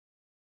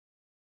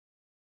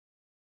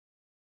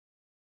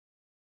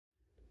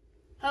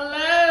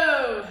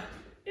Hello!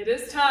 It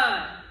is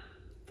time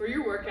for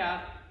your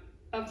workout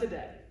of the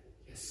day.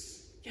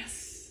 Yes.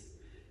 Yes.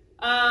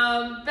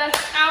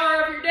 Best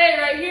hour of your day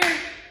right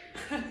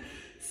here.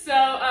 So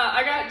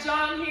I got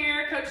John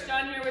here, Coach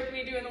John here with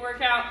me doing the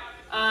workout.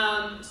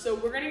 So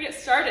we're gonna get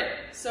started.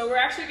 So we're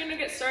actually gonna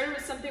get started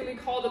with something we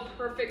call the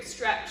perfect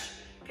stretch.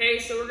 Okay,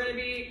 so we're gonna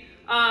be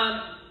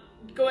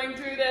going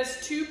through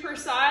this 2 per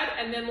side,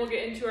 and then we'll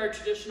get into our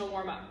traditional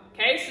warm-up.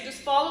 Okay, so just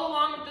follow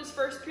along with this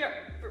first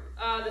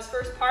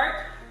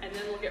part, and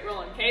then we'll get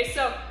rolling. Okay,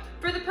 so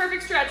for the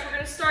perfect stretch, we're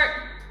gonna start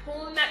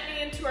pulling that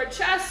knee into our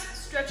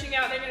chest, stretching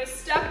out. Then you're gonna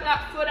step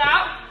that foot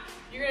out.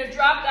 You're gonna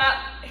drop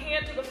that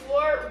hand to the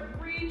floor,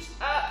 reach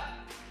up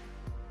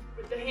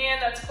with the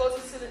hand that's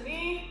closest to the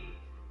knee.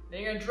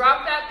 Then you're gonna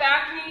drop that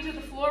back knee to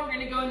the floor. We're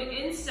gonna go into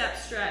instep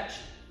stretch.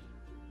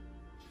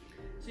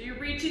 So you're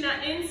reaching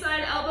that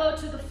inside elbow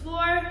to the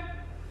floor.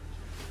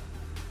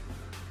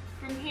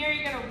 From here,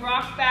 you're gonna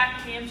rock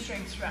back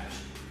hamstring stretch.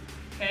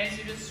 Okay, so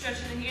you're just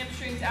stretching the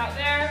hamstrings out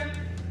there.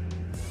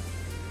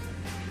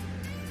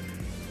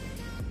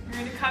 You're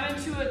gonna come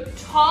into a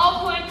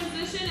tall plank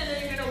position, and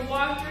then you're gonna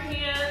walk your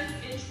hands,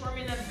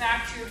 inchworming them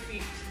back to your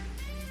feet.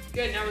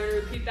 Good, now we're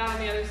gonna repeat that on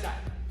the other side.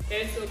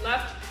 Okay, so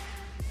left,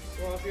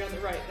 well, if you're on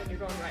the right, then you're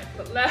going right.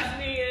 But left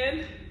knee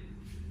in,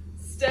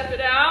 step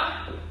it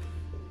out,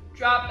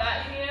 drop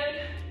that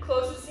hand,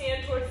 closest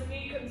hand towards the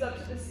knee comes up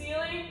to the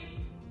ceiling,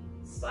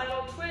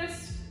 spinal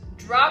twist,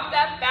 drop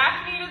that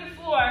back knee to the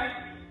floor,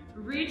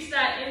 reach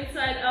that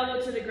inside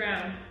elbow to the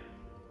ground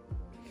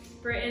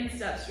for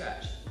instep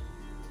stretch.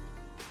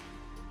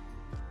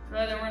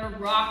 Good, then we're gonna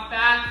rock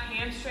back,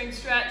 hamstring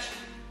stretch.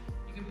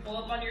 You can pull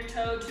up on your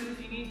toe too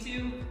if you need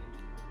to.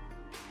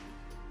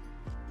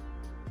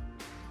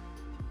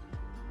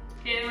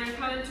 Okay, then we're gonna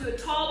come into a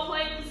tall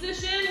plank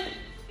position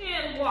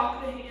and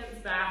walk the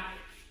hands back.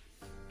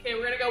 Okay,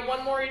 we're gonna go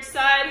one more each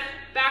side,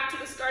 back to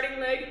the starting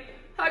leg,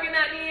 hugging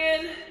that knee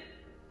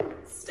in,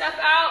 step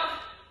out,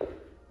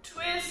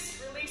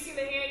 twist, releasing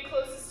the hand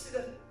closest to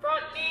the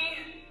front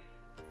knee,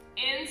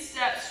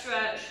 instep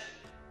stretch,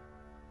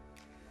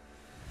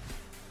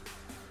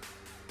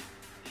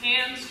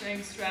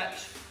 hamstring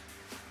stretch.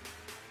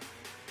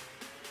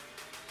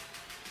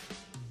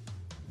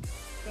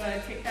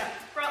 Good, kick that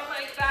front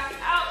leg back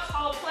out,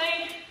 tall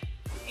plank,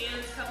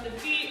 hands come to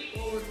feet,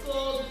 forward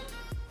fold,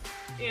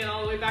 and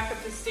all the way back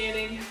up to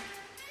standing.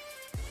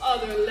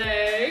 Other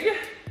leg,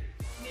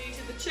 knee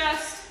to the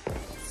chest,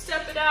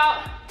 step it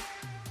out,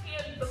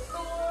 hand to the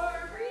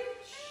floor,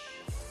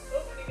 reach,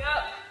 opening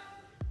up,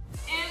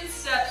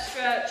 instep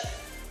stretch.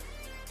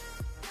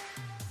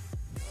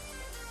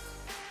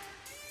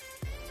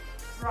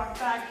 Rock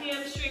back,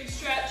 hamstring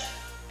stretch.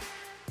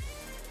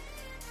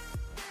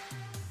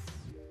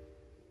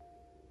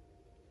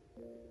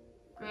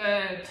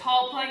 Good,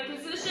 tall plank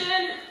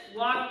position,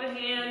 walk the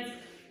hands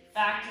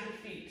back to the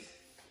feet.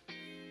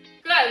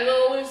 Good, a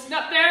little loosen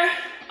up there.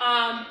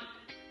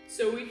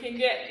 So we can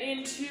get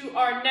into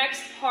our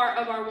next part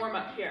of our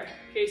warm-up here.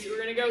 Okay, so we're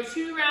gonna go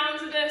 2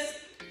 rounds of this,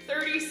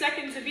 30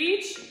 seconds of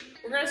each.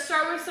 We're gonna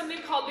start with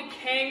something called the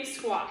Kang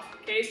squat.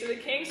 Okay, so the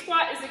Kang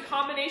squat is a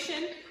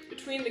combination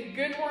between the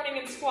good morning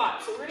and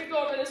squat. So we're gonna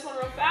go over this one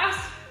real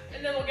fast,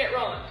 and then we'll get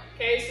rolling.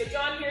 Okay, so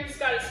John here, he's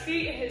got his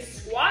feet in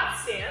his squat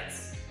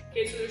stance.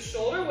 Okay, so there's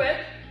shoulder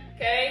width.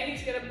 Okay,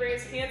 he's gonna bring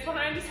his hands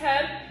behind his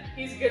head.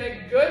 He's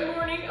gonna good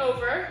morning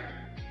over.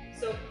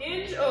 So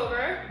hinge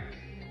over.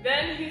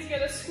 Then he's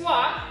gonna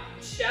squat,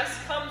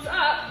 chest comes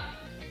up.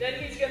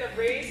 Then he's gonna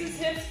raise his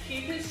hips,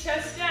 keep his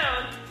chest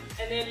down,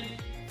 and then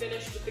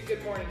finish with the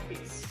good morning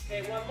piece.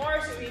 Okay, one more.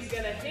 So he's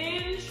gonna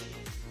hinge,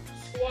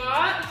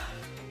 squat,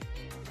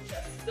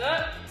 chest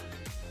up,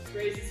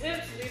 raise his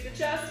hips, leave the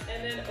chest,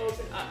 and then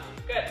open up.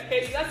 Good.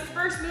 Okay, so that's the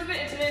first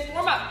movement in today's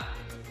warm-up.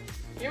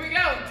 Here we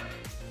go.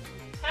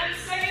 10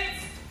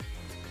 seconds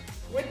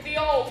with the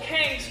old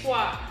Kang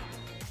squat.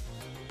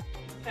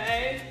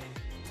 Okay,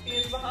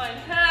 hands behind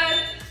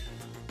head,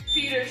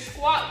 feet are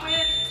squat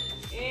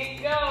width,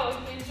 and go.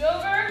 Hinge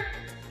over,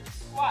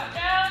 squat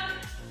down,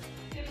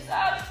 hips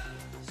up,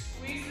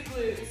 squeeze the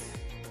glutes.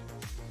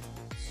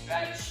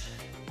 Stretch,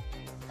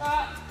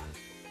 drop,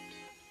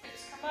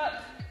 hips come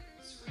up,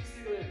 squeeze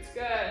the glutes.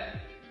 Good.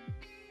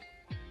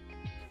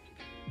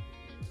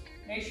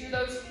 Make sure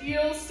those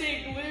heels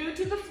stay glued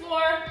to the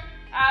floor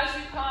as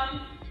you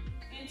come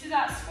into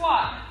that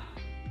squat.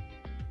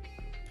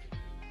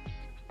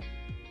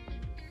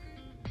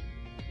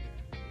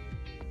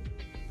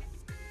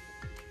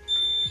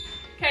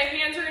 Okay,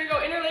 hands are gonna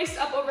go interlaced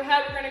up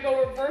overhead. We're gonna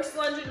go reverse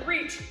lunge and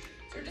reach. So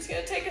we're just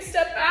gonna take a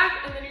step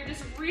back, and then you're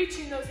just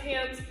reaching those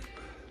hands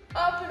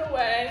up and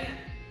away.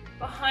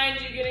 Behind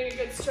you, getting a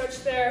good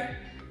stretch there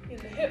in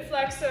the hip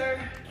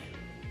flexor,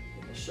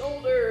 in the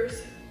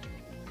shoulders.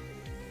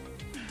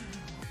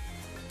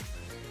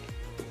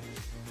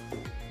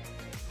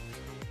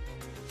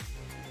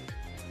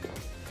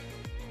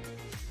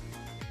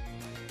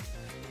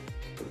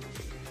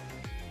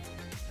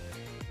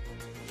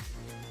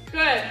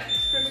 Good.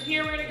 From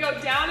here, we're gonna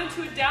go down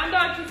into a down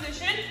dog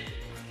position.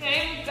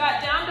 Okay, we've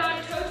got down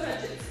dog toe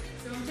touches.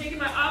 So I'm taking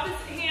my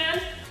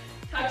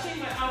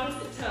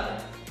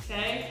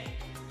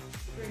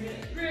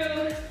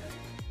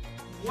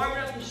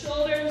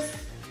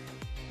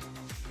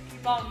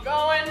Keep on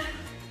going.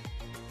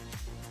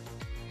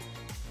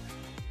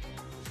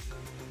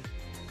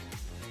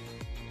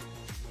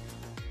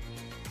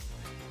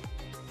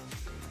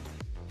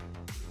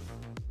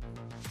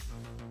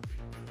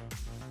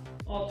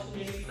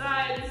 Alternating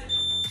sides.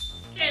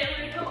 Okay, then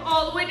we're gonna come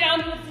all the way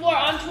down to the floor,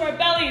 onto our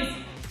bellies.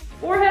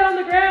 Forehead on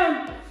the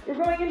ground. We're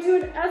going into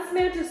an S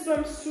mantis, so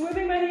I'm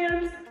swimming my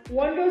hands.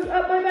 One goes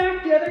up my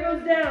back, the other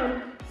goes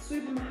down.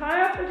 Sweep them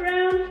high off the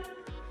ground.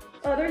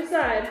 Other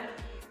side.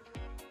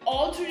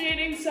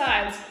 Alternating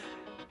sides.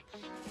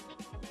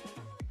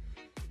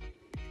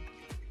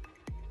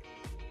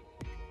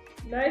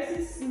 Nice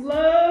and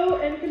slow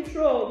and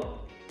controlled.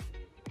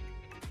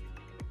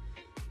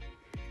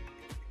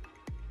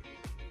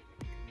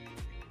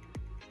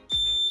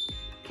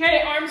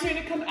 Okay, arms are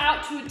gonna come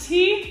out to a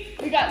T.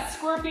 We got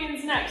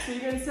scorpions next. So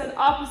you're gonna send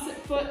opposite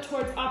foot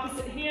towards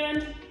opposite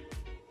hand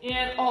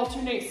and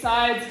alternate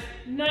sides.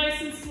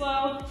 Nice and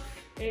slow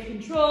and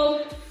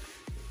controlled.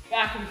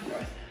 Back and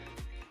forth.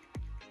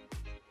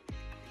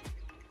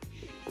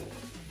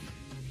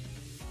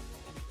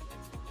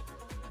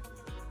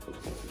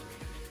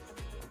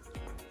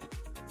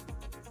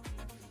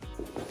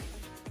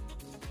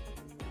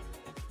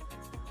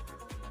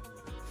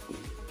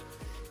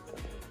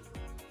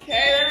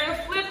 Okay, then we're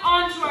gonna flip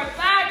onto our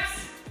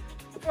backs.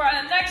 For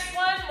the next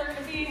one, we're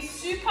gonna be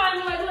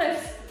supine leg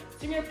lifts.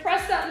 So you're gonna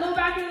press that low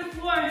back into the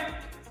floor.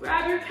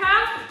 Grab your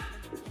calf,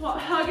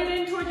 hug it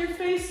in toward your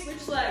face,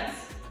 switch legs.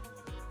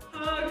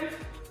 Hug,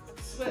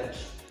 switch.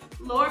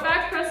 Lower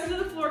back press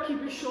into the floor, keep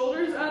your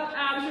shoulders up,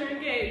 abs are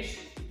engaged.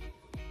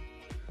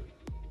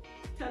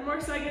 10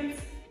 more seconds.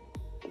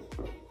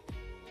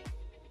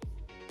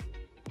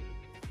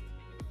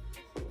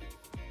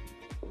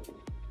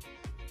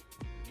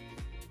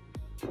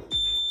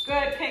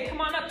 Good, okay,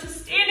 come on up to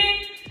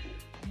standing.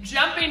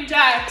 Jumping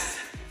jacks.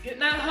 Getting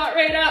that heart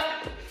rate up.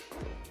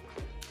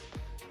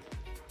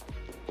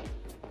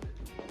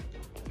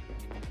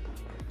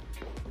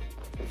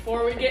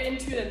 Before we get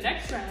into the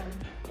next round.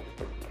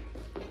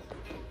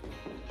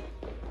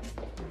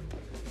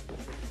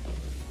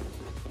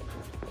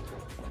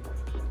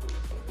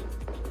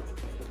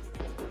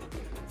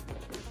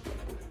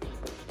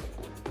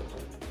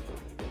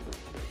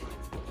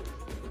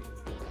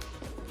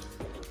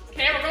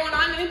 Okay, we're going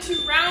on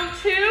into round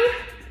 2.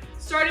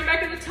 Starting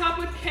back at the top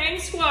with Kang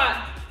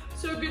squat.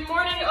 So good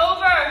morning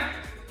over.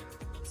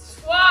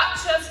 Squat,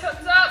 chest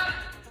comes up.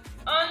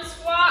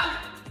 Unsquat,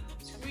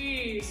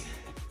 squeeze.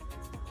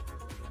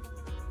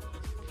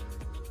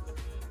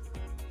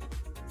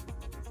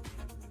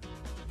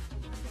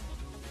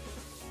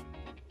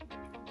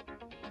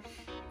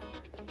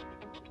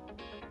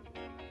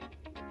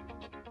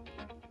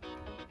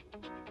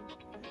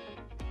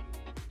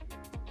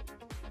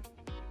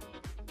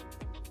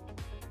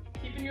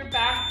 Keeping your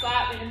back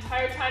flat the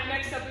entire time.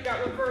 Next up, we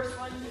got reverse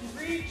lunge and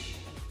reach.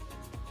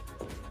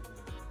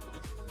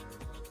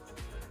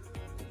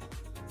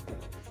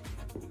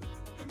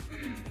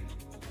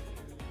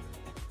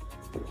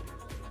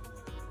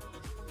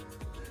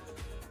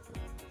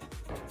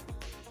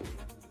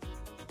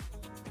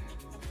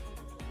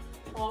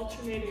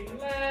 Alternating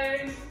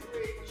legs,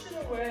 reaching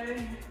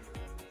away.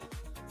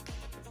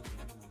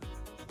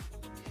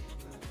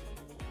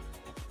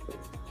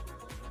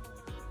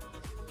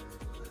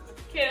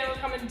 Okay, then we're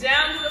coming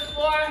down to the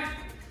floor.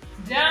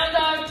 Down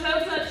dog,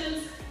 toe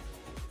touches.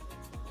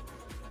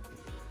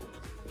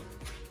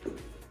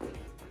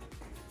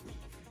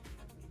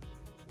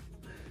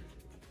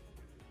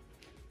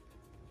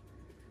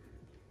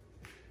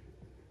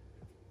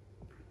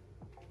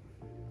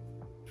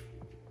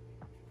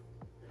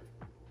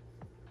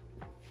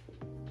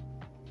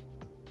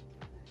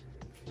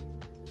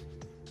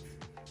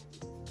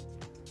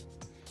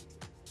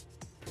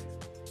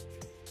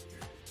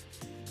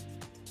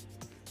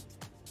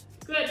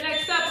 Good,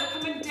 next up, we're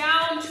coming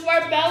down to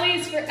our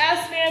bellies for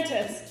S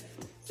mantis.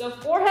 So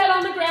forehead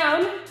on the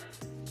ground,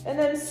 and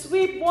then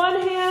sweep one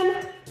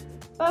hand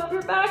up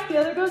your back, the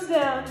other goes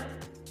down.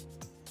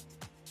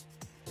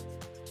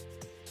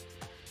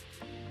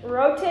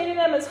 Rotating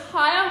them as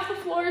high off the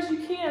floor as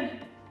you can.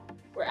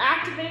 We're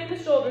activating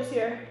the shoulders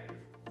here.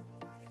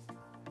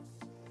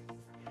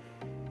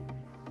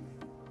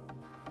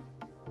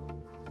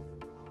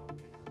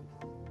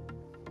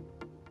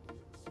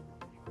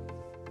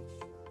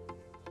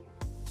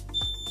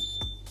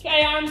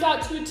 Okay, arms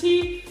out to a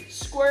T,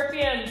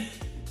 scorpions.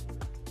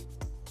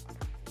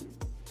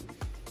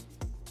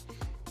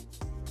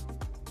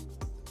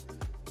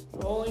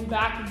 Rolling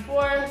back and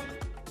forth.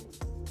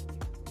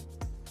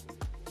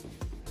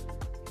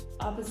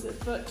 Opposite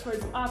foot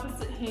towards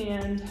opposite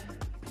hand.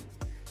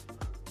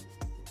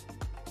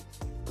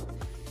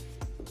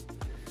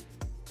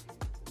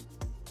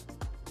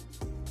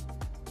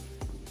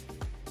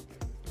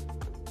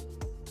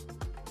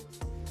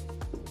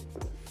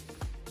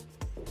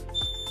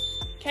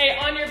 Okay,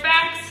 on your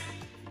backs,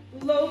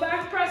 low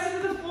back press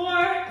into the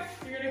floor.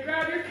 You're gonna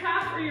grab your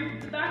calf or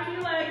the back of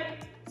your leg,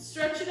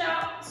 stretch it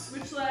out,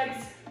 switch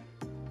legs.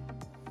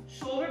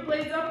 Shoulder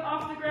blades up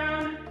off the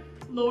ground,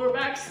 lower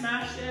back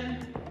smashed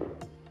in.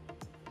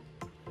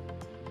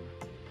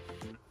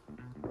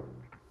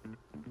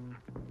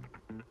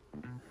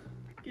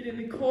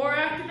 Getting the core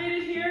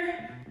activated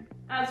here,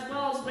 as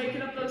well as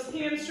waking up those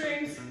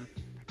hamstrings.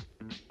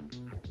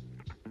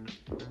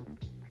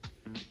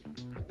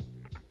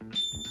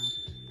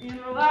 And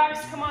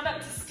relax, come on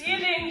up to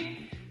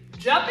standing,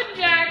 jumping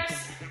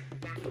jacks.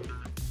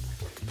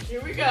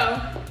 Here we go.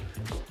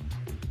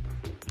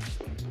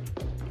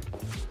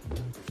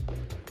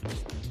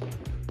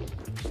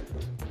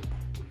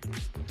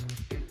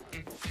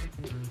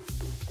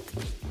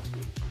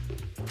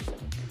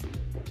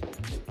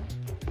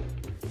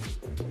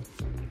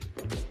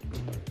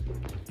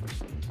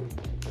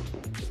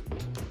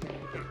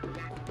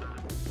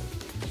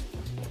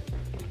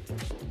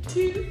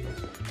 Two,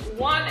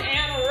 one,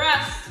 and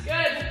rest.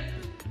 Good.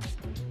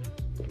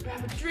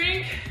 Grab a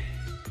drink.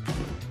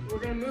 We're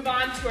gonna move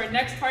on to our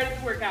next part of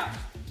the workout.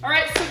 All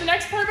right, so the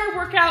next part of our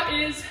workout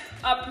is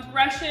a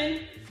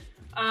progression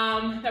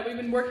that we've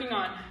been working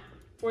on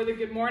for the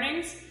good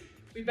mornings.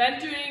 We've been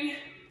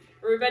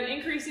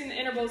increasing the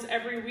intervals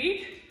every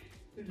week.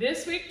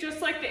 This week,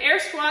 just like the air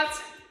squats,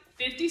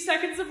 50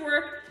 seconds of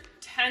work,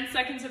 10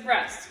 seconds of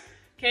rest.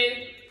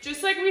 Okay,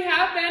 just like we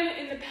have been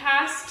in the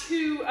past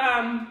two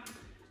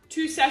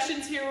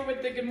sessions here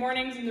with the good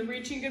mornings and the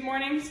reaching good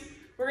mornings,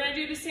 we're gonna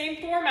do the same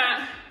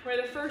format where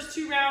the first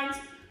 2 rounds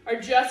are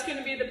just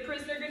gonna be the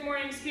prisoner good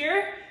mornings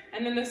here,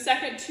 and then the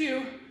second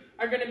 2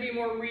 are gonna be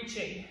more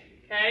reaching,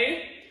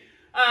 okay?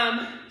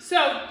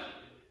 So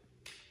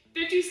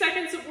 50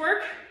 seconds of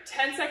work,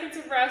 10 seconds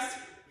of rest,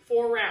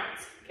 4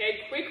 rounds.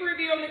 Okay, quick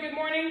review on the good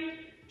morning.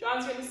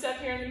 John's gonna step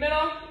here in the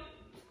middle.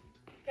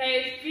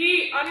 Okay,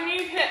 feet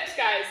underneath hips,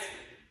 guys.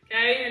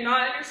 Okay, you're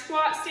not in your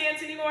squat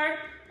stance anymore.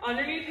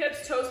 Underneath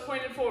hips, toes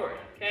pointed forward,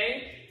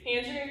 okay?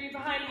 Hands are gonna be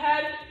behind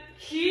head.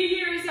 Key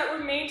here is that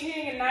we're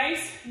maintaining a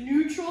nice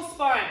neutral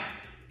spine,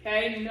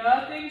 okay?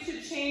 Nothing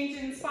should change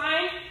in the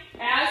spine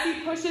as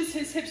he pushes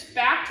his hips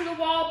back to the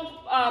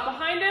wall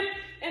behind him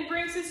and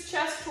brings his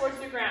chest towards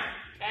the ground,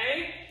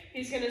 okay?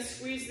 He's gonna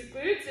squeeze the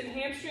glutes and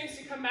hamstrings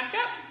to come back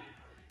up.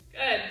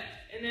 Good,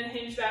 and then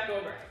hinge back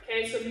over,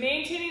 okay? So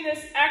maintaining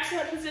this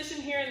excellent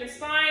position here in the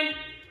spine.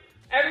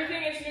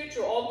 Everything is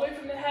neutral, all the way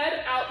from the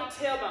head out the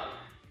tailbone.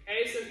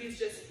 Okay, so he's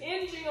just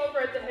hinging over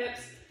at the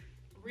hips,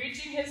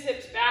 reaching his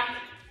hips back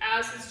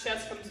as his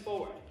chest comes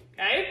forward,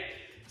 okay?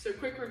 So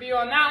quick review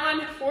on that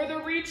one. For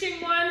the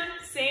reaching one,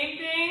 same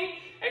thing,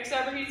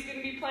 except for he's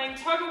gonna be playing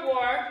tug of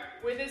war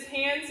with his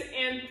hands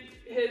and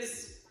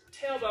his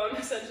tailbone,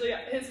 essentially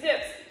his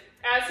hips,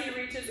 as he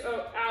reaches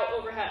out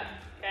overhead,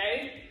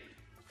 okay?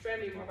 Try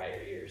to be more by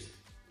your ears.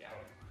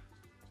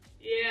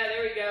 Yeah,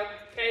 there we go.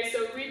 Okay,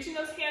 so reaching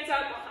those hands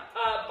out,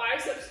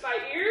 biceps by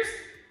ears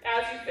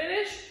as you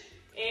finish,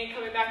 and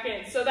coming back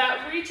in. So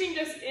that reaching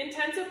just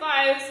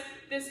intensifies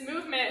this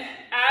movement,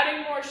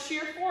 adding more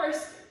shear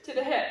force to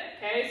the hip,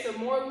 okay? So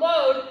more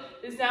load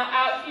is now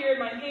out here in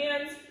my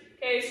hands,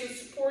 okay? So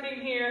supporting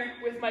here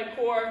with my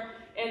core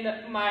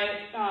and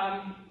my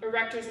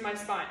erectors in my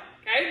spine,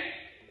 okay?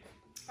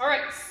 All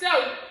right,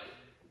 so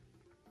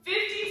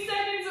 50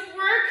 seconds of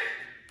work,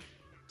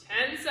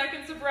 10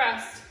 seconds of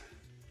rest.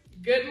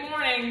 Good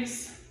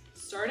mornings,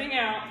 starting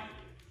out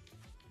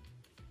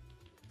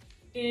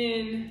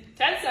in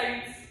 10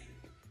 seconds.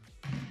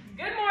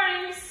 Good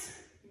mornings.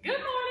 Good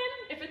morning,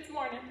 if it's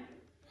morning.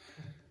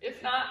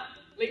 If not,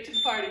 late to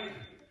the party.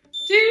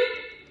 2,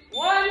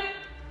 1,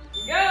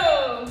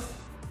 go.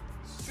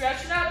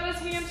 Stretching out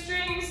those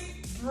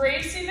hamstrings,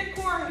 bracing the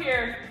core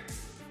here.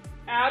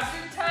 Abs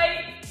are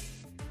tight.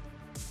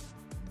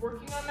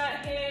 Working on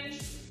that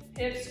hinge.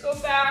 Hips go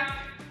back.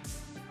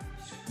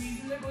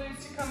 Squeezing the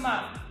glutes to come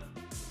up.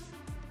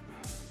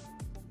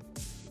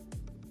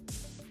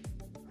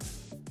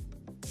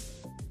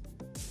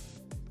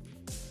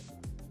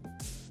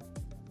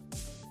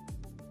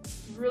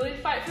 Really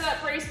fight for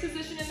that brace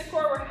position in the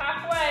core. We're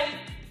halfway.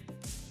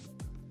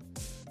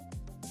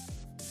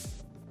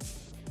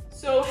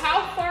 So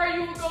how far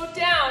you will go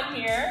down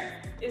here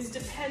is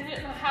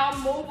dependent on how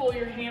mobile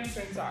your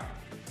hamstrings are.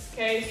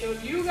 Okay, so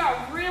if you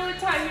got really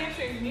tight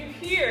hamstrings and you're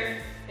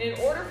here, in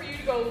order for you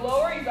to go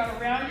lower, you gotta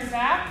round your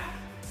back.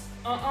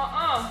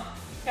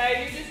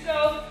 Okay, you just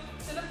go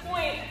to the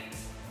point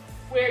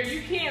where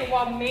you can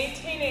while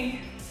maintaining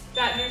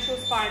that neutral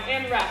spine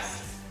and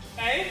rest,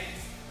 okay?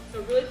 So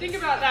really think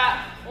about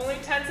that. Only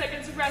 10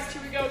 seconds of rest.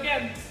 Here we go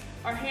again.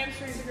 Our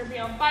hamstrings are gonna be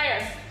on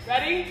fire.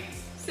 Ready,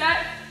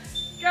 set,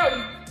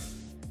 go.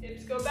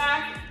 Hips go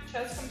back,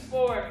 chest comes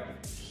forward.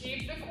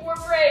 Keep the core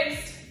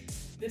braced.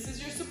 This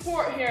is your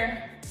support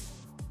here.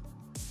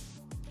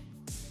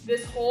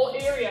 This whole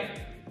area,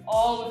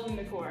 all within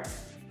the core,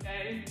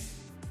 okay?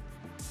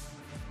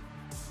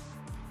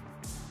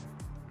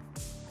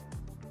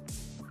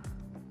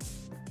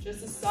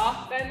 Just a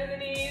soft bend in the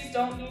knees.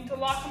 Don't need to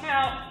lock them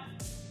out.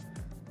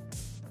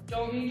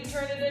 Don't need to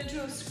turn it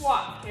into a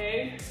squat,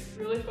 okay?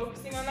 Really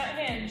focusing on that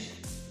hinge.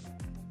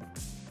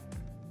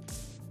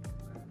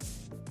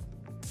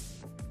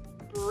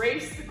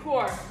 Brace the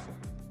core.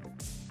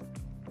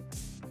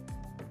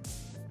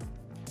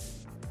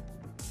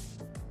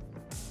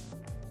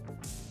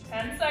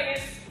 Ten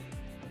seconds.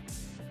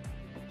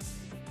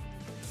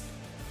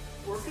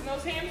 Working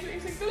those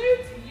hamstrings and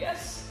glutes.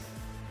 Yes,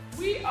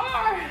 we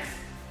are.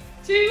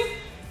 2,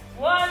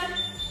 1,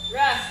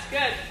 rest.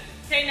 Good.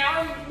 Okay,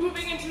 now we're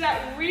moving into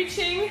that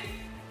reaching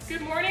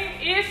good morning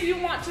if you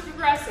want to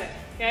progress it.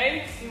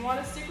 Okay, if you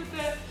want to stick with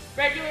the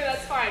regular,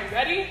 that's fine.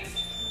 Ready?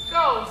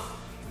 Go.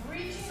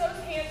 Reaching those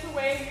hands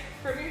away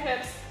from your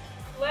hips.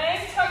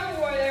 Playing tug of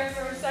war there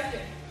for a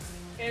second.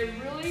 Okay,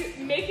 really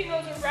making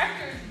those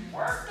erectors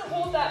work to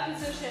hold that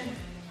position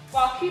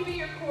while keeping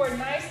your core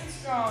nice and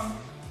strong.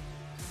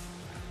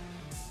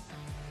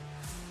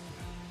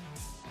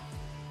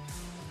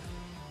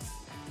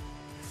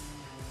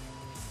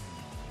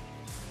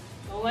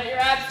 Don't let your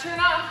abs turn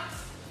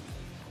off.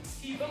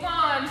 Keep them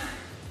on.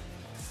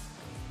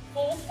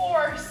 Full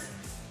force.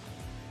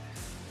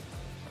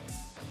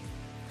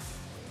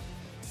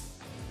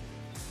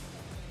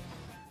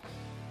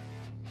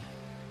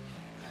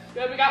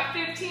 Good, we got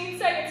 15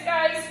 seconds,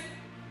 guys.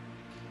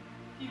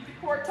 Keep the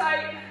core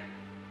tight.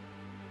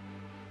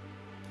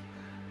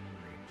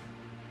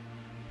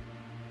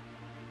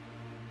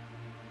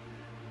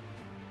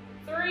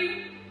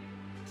 Three,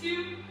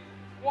 2,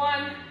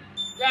 1,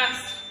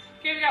 rest.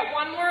 Okay, we got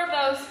one more of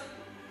those.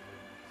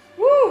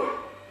 Woo!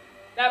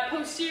 That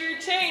posterior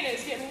chain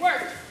is getting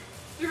worked.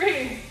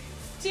 3,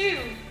 2,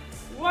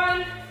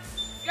 1,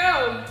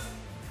 go.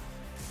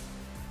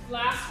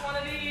 Last one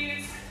of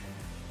these.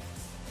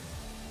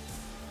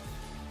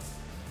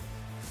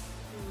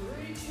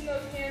 Reaching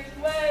those hands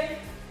away.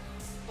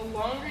 The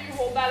longer you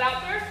hold that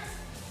out there,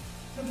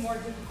 the more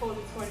difficult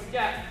it's going to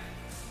get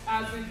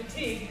as we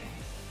fatigue.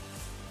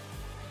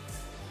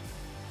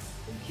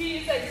 The key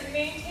is that you're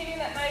maintaining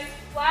that nice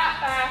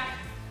flat back.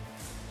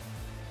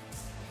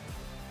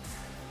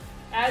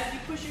 As you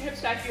push your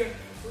hips back, you're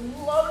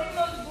loading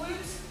those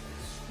glutes,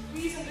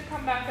 squeeze them to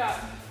come back up.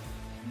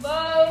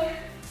 Load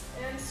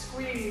and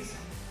squeeze.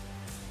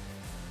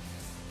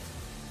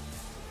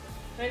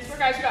 Nice work,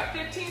 guys. We got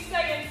 15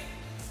 seconds.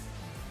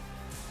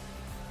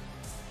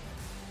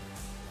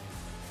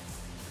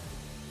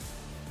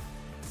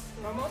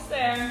 We're almost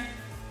there.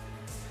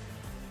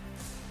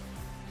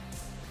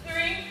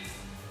 3,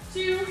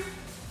 2,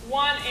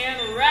 1,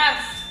 and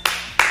rest.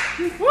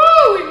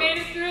 Woo! We made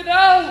it through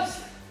those.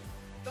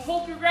 The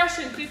whole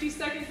progression, 50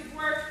 seconds of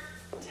work,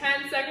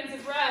 10 seconds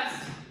of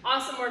rest.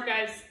 Awesome work,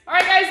 guys. All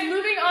right, guys,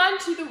 moving on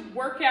to the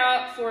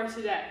workout for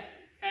today,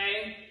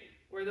 okay?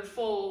 We're the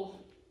fun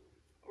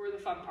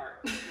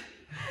part.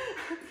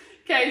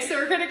 Okay, so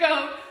we're gonna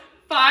go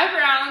 5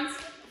 rounds,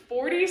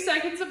 40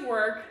 seconds of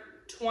work,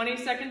 20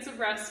 seconds of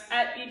rest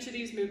at each of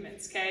these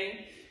movements,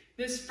 okay?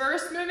 This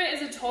first movement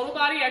is a total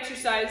body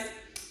exercise.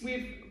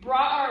 We've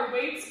brought our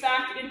weights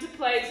back into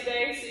play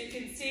today, so you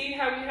can see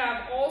how we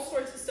have all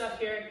sorts of stuff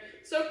here.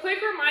 So quick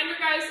reminder,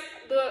 guys,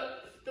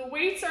 the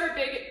weights are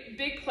a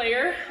big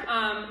player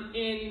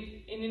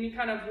in any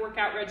kind of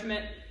workout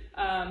regimen.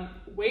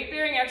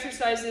 Weight-bearing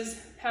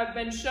exercises have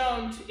been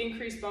shown to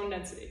increase bone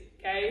density,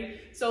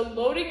 okay? So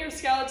loading your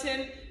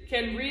skeleton,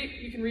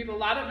 you can reap a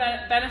lot of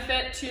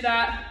benefit to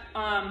that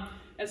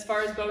as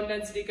far as bone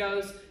density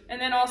goes, and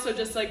then also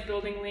just like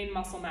building lean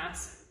muscle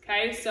mass,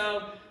 okay?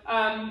 So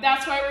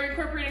that's why we're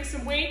incorporating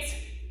some weights.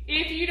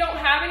 If you don't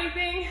have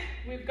anything,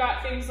 we've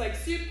got things like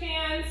soup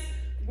cans.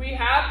 We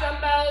have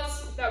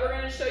dumbbells that we're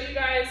going to show you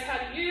guys how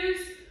to use.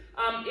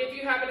 If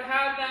you happen to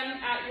have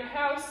them at your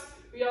house,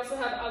 we also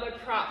have other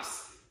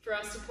props for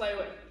us to play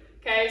with.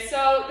 Okay,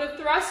 so the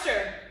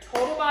thruster,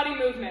 total body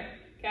movement,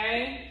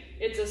 okay?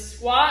 It's a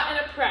squat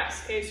and a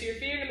press, okay? So your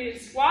feet are going to be a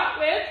squat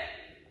with,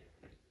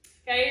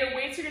 okay? Your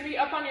weights are going to be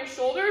up on your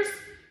shoulders,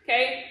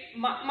 okay?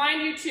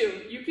 Mind you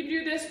too, you can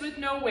do this with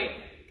no weight,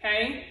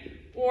 okay?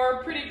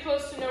 Or pretty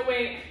close to no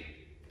weight,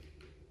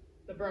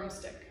 the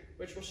broomstick,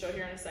 which we'll show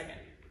here in a second.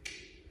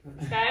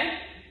 Okay?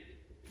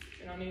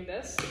 We don't need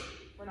this.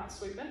 We're not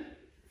sweeping.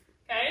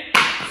 Okay?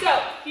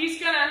 So, he's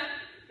gonna,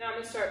 now I'm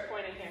gonna start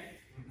pointing here.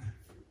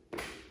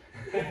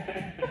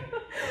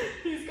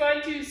 He's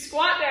going to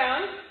squat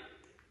down,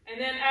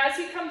 and then as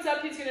he comes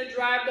up, he's gonna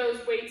drive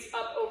those weights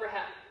up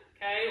overhead.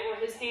 Okay? Or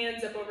his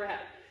hands up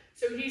overhead.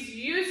 So he's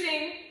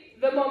using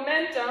the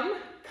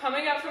momentum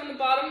coming up from the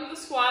bottom of the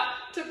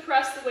squat to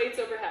press the weights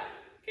overhead.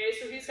 Okay?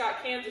 So he's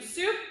got cans of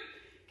soup.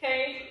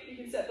 Okay? You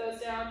can set those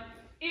down.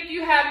 If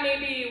you have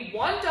maybe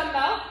one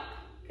dumbbell,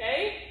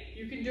 okay,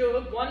 you can do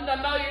it with one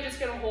dumbbell. You're just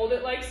going to hold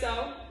it like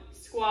so,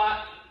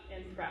 squat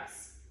and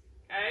press,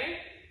 okay?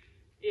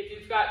 If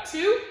you've got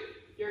 2,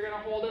 you're going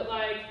to hold it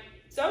like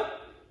so,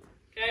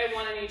 okay,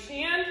 1 in each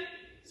hand,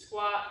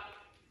 squat,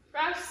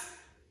 press,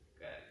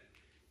 good.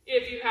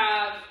 If you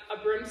have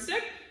a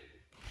broomstick,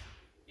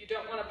 you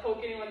don't want to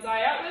poke anyone's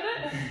eye out with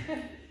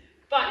it,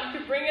 but you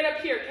can bring it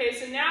up here, okay?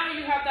 So now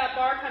you have that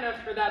bar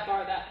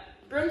that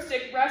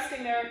broomstick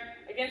resting there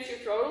against your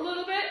throat a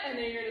little bit, and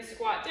then you're going to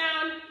squat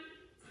down,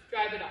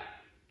 drive it up,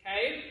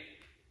 okay?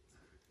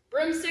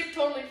 Broomstick,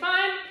 totally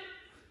fine.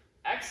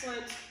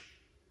 Excellent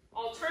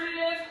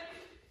alternative.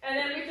 And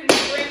then we can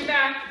bring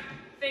back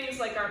things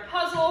like our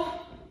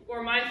puzzle,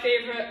 or my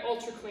favorite,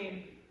 Ultra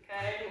Clean,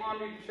 okay,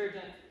 laundry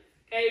detergent.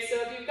 Okay,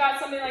 so if you've got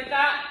something like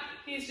that,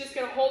 he's just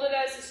going to hold it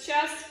as his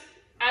chest,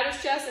 at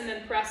his chest, and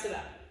then press it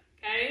up,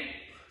 okay?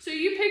 So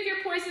you pick your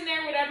poison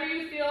there, whatever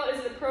you feel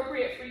is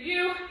appropriate for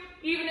you,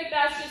 even if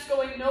that's just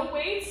going no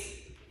weights,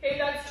 okay,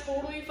 that's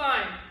totally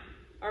fine,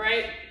 all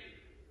right?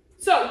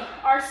 So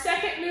our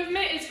second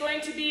movement is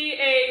going to be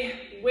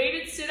a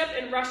weighted sit-up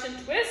and Russian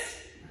twist,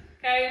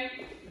 okay?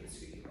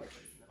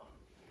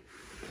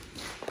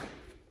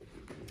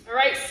 All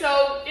right,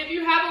 so if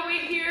you have a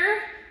weight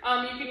here,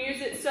 you can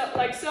use it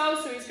like so.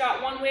 So he's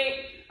got one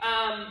weight.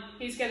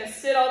 He's going to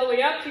sit all the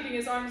way up, keeping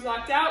his arms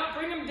locked out.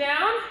 Bring him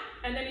down,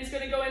 and then he's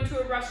going to go into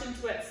a Russian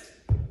twist.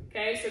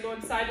 Okay, so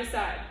going side to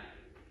side.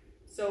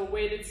 So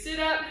weighted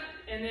sit-up,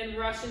 and then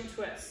Russian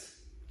twist.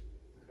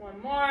 One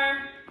more.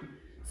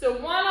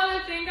 So one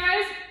other thing,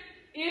 guys.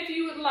 If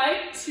you would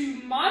like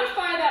to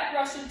modify that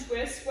Russian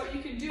twist, what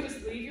you can do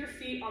is leave your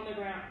feet on the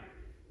ground.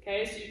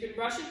 Okay, so you can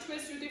Russian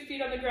twist with your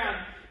feet on the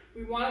ground.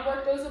 We want to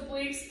work those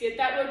obliques, get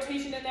that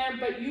rotation in there,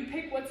 but you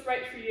pick what's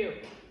right for you.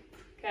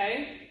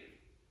 Okay?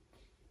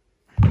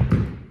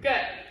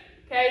 Good.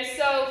 Okay,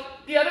 so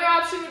the other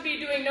option would be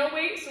doing no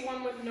weight, so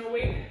one with no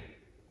weight.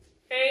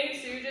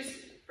 Okay, so you just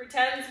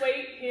pretend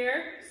weight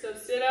here. So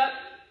sit up,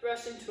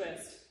 Russian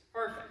twist.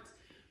 Perfect.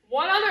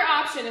 One other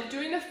option, if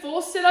doing the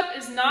full sit-up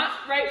is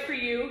not right for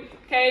you,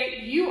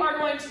 okay, you are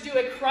going to do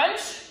a crunch.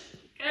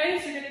 Okay,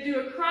 so you're going to do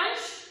a crunch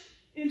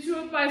into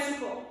a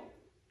bicycle.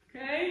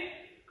 Okay?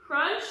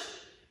 Crunch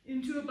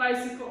into a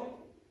bicycle.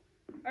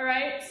 All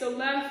right, so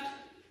left,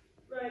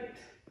 right.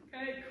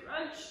 Okay,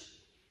 crunch,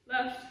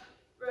 left,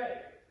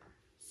 right.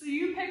 So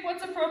you pick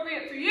what's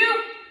appropriate for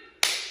you.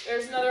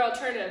 There's another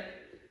alternative.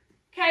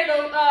 Okay,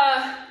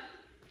 the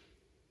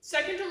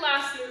second to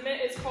last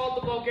movement is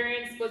called the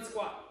Bulgarian split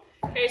squat.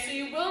 Okay, so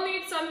you will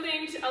need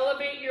something to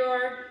elevate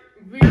your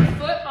rear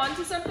foot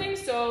onto something.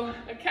 So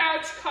a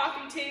couch,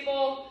 coffee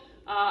table,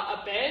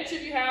 a bench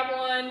if you have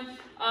one.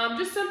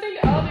 Just something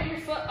to elevate your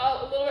foot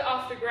a little bit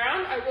off the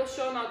ground. I will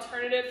show an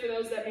alternative for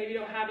those that maybe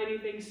don't have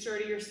anything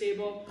sturdy or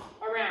stable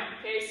around.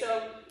 Okay,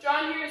 so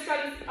John here has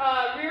got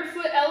his rear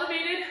foot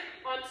elevated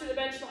onto the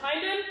bench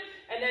behind him,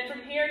 and then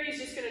from here he's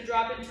just going to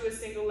drop into a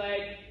single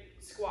leg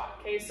squat.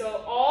 Okay,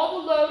 so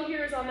all the load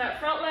here is on that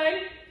front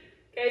leg.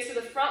 Okay, so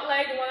the front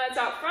leg, the one that's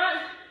out front,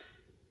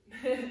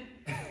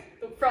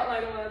 the front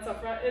leg, the one that's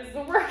out front, is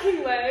the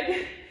working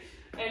leg,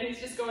 and he's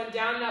just going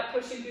down and up,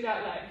 pushing through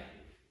that leg.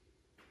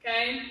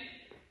 Okay,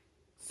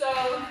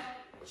 so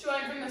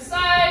showing from the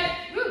side,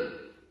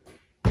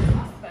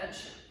 off the bench.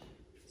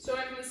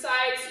 Showing from the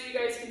side so you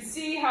guys can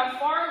see how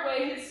far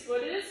away his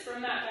foot is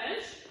from that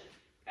bench.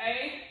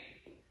 Okay,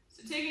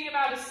 so taking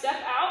about a step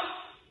out,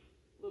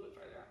 a little bit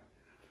further out.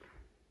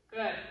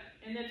 Good.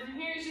 And then from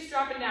here, he's just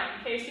dropping down.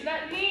 Okay, so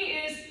that knee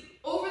is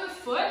over the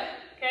foot.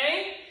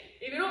 Okay,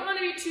 if you don't want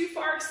to be too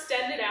far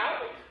extended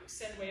out,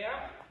 extend way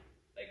out,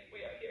 like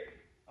way out here.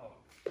 Oh.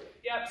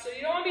 Yep, so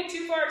you don't want to be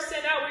too far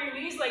extended out where your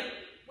knee's like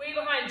way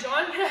behind.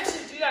 John can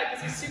actually do that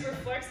because he's super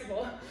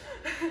flexible.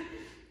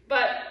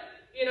 But,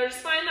 you know, just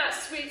find that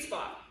sweet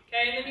spot.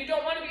 Okay, and then you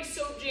don't want to be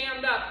so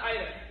jammed up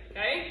either.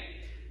 Okay,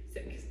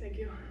 thank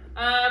you.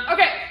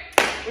 Okay.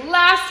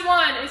 Last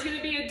one is going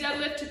to be a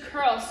deadlift to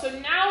curl. So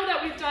now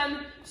that we've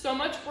done so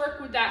much work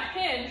with that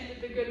hinge,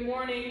 with the good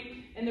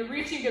morning and the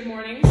reaching good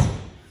mornings,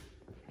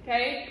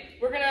 okay,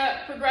 we're going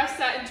to progress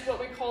that into what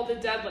we call the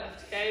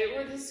deadlift, okay?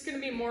 Where this is going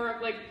to be more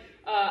of like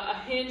a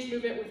hinge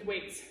movement with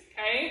weights,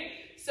 okay?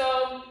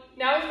 So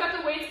now we've got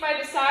the weights by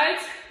the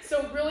sides,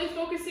 so really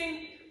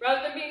focusing,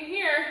 rather than being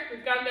here,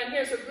 we've got them down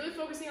here, so really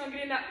focusing on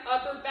getting that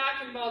upper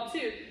back involved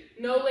too.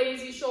 No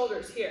lazy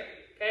shoulders here,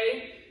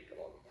 okay?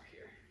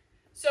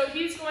 So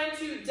he's going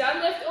to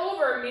deadlift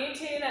over,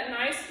 maintaining that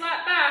nice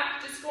flat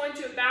back, just going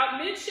to about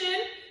mid-shin,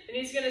 and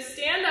he's going to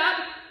stand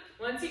up.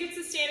 Once he gets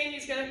to standing,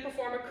 he's going to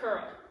perform a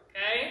curl,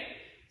 okay?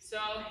 So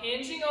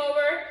hinging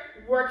over,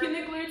 working the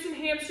glutes and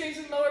hamstrings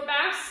and lower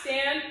back,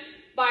 stand,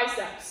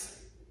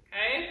 biceps,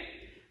 okay?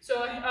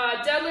 So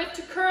deadlift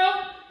to curl,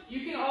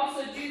 you can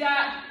also do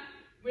that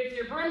with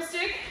your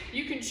broomstick.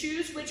 You can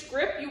choose which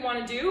grip you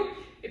want to do.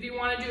 If you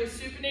want to do a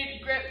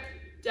supinated grip,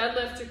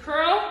 deadlift to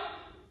curl,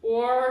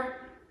 or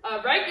a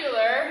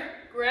regular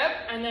grip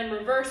and then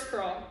reverse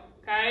curl,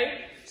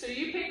 okay? So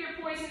you pick your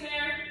poison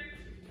there,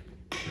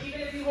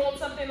 even if you hold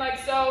something like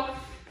so,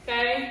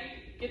 okay?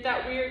 Get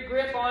that weird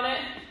grip on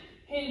it,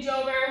 hinge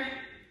over,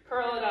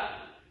 curl it up.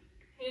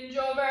 Hinge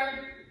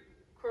over,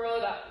 curl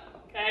it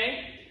up,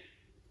 okay?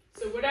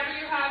 So whatever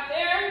you have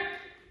there,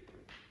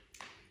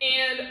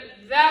 and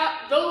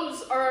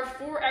those are our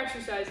 4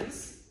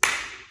 exercises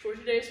for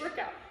today's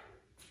workout,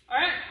 all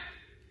right?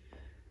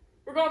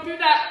 We're going through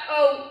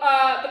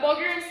that, the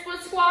Bulgarian split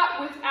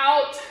squat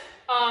without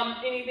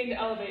anything to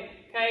elevate,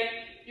 okay?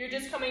 You're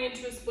just coming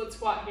into a split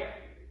squat here,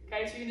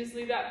 okay? So you can just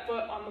leave that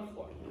foot on the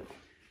floor.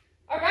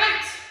 All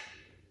right,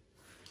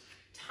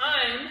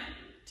 time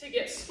to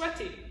get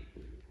sweaty.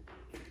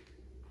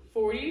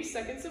 40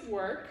 seconds of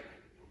work,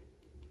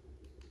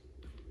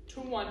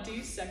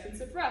 20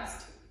 seconds of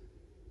rest.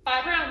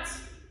 5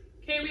 rounds.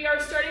 Okay, we are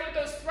starting with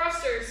those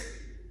thrusters.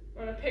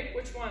 I'm gonna pick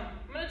which one.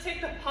 I'm gonna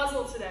take the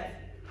puzzle today.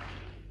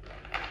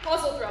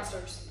 Puzzle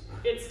thrusters.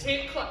 It's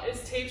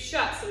taped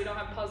shut so we don't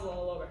have puzzle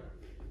all over.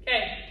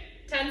 Okay,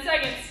 10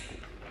 seconds.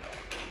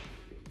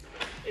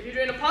 If you're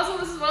doing a puzzle,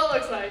 this is what it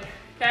looks like.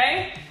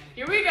 Okay,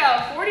 here we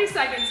go. 40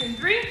 seconds in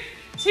 3,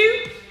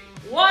 2,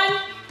 1,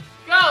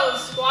 go.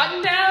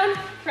 Squatting down,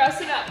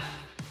 press it up.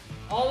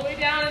 All the way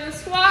down in the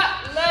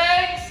squat,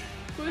 legs,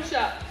 push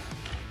up.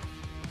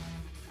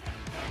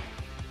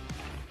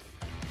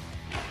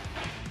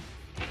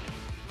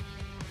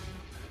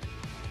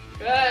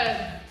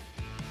 Good.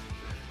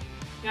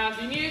 Now,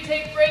 if you need to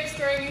take breaks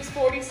during these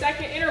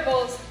 40-second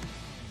intervals,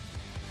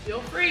 feel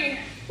free.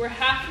 We're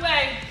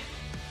halfway.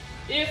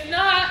 If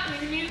not,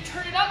 and you need to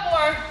turn it up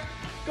more,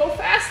 go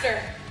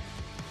faster.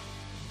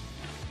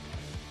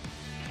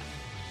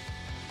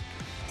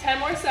 10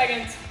 more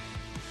seconds.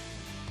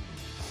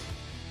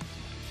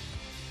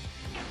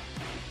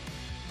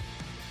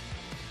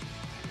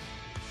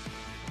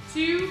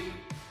 2,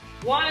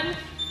 1,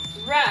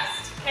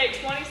 rest. Okay,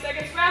 20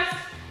 seconds rest.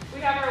 We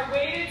have our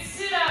weighted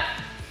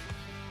sit-up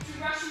to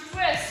Russian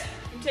twist.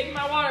 I'm taking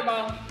my water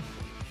bottle.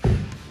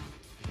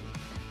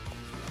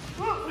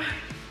 Woo.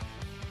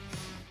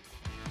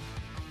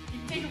 You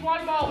can take your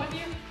water bottle with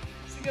you.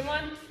 It's a good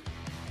one.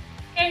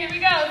 Okay, here we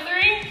go.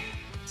 3,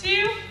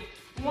 2,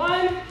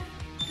 1,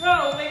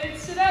 go. Weighted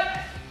sit-up.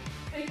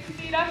 Take your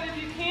feet up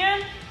if you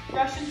can.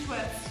 Russian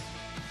twist.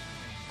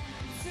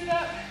 Sit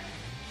up.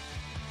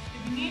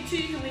 If you need to,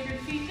 you can leave your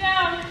feet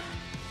down.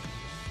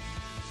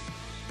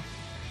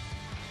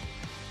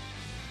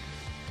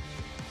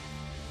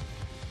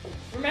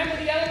 Remember,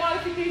 the other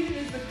modification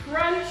is the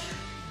crunch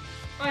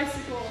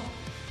bicycle.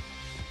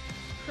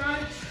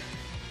 Crunch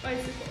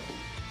bicycle.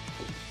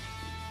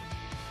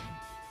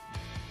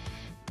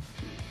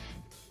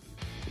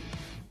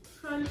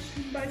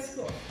 Crunch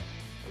bicycle.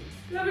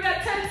 Now we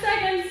got 10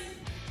 seconds.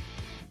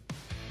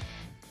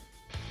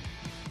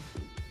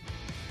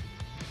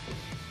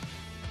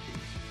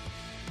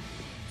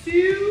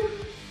 2,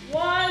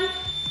 1,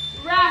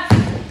 rest.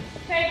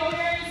 Okay,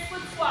 Bulgarian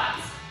split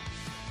squats.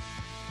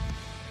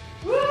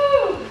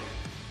 Woo!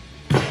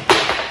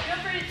 Feel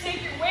free to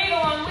take your weight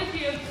along with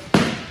you.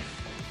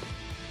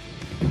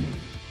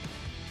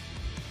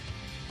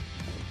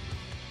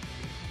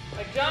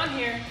 Like John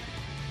here.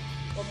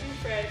 Don't be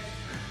afraid.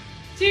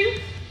 2,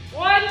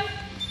 1,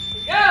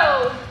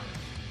 go!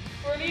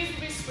 For these,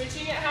 we'll be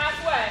switching it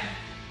halfway.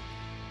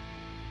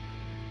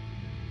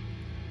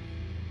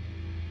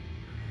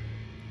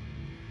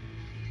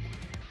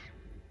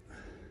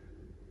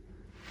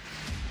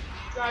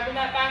 Driving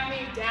that back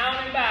knee down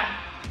and back.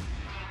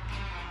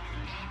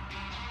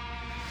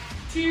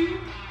 2,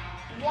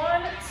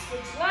 1,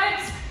 switch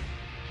legs.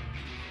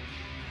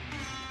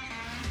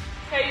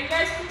 Okay, you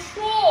guys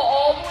control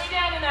all the way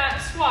down in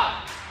that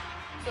squat.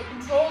 So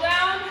control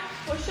down,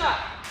 push up.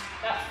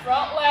 That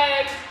front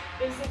leg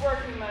is the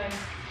working leg.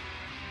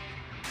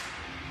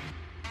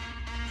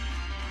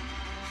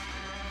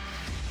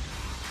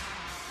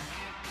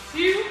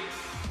 Two,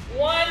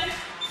 1,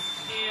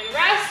 and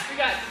rest. We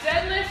got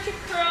deadlift to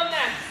curl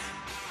next.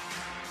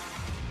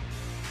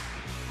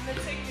 I'm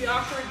gonna take the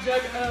awkward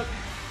jug of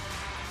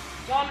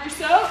laundry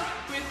soap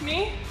with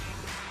me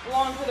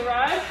along for the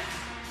ride.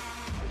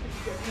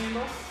 Good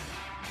handle.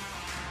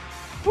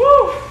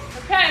 Woo!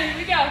 Okay, here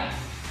we go.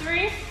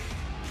 3,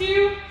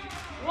 2,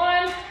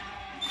 1,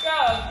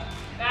 go.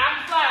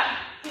 Back flat,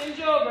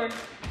 hinge over,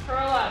 curl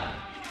up.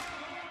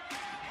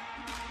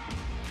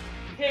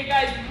 Okay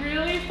guys,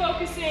 really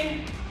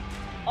focusing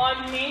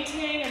on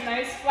maintaining a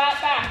nice flat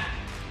back.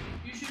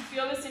 You should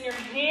feel this in your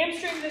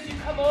hamstrings as you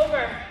come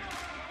over,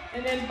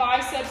 and then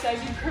biceps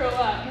as you curl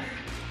up.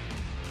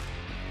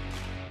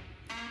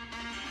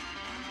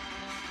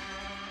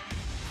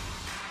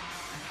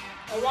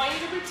 I want you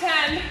to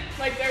pretend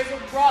like there's a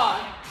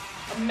rod,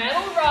 a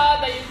metal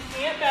rod that you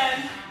can't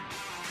bend,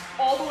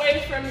 all the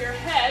way from your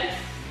head,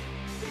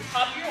 the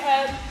top of your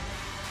head,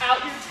 out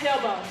your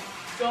tailbone.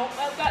 Don't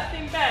let that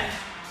thing bend.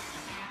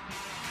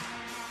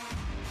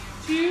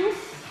 2,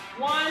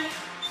 1,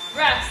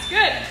 rest.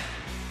 Good.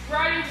 We're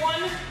already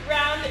 1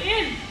 round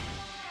in.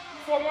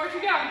 4 more to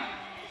go.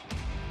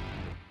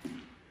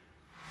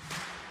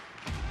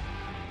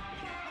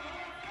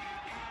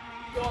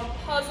 Go on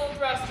puzzle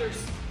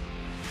thrusters.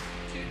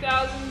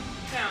 2,000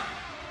 count.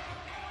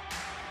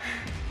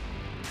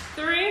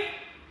 3,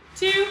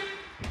 2,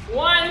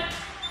 1,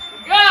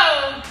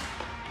 go!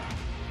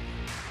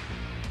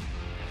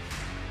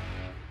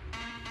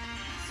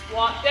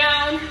 Squat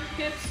down,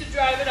 hips to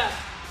drive it up.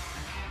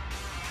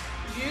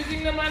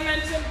 Using the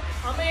momentum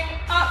coming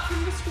up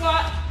from the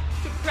squat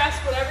to press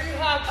whatever you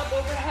have up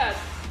overhead.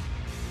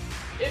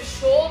 If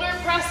shoulder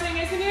pressing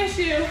is an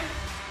issue,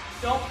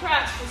 don't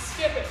press, just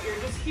skip it. You're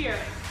just here.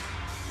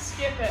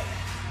 Skip it.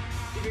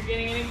 If you're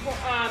getting any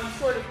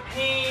sort of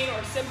pain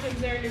or symptoms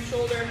there in your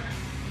shoulder,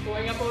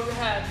 going up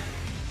overhead.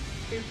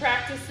 We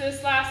practiced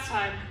this last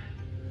time,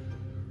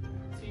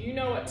 so you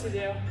know what to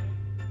do.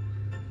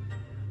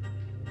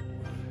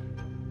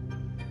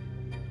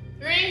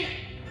 3,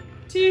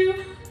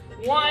 2,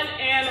 1,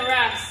 and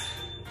rest.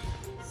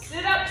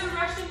 Sit up to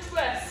Russian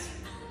twist.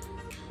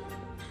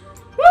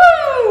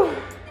 Woo!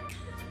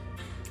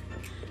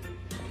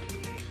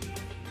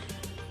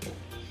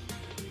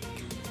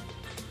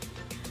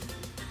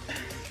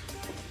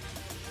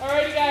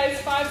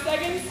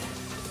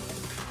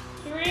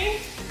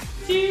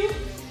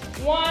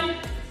 1,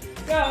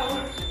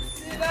 go.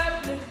 Sit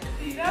up, lift the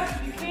feet up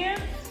if you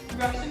can.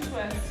 Russian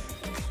twist.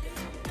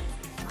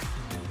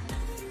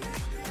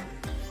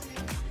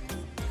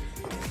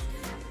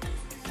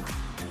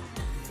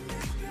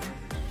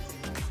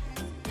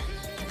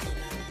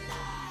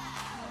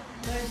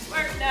 Nice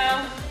work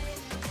now.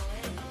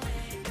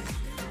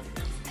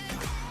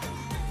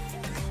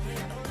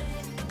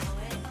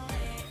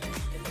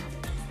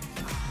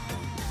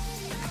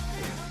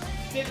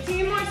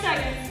 More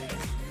seconds.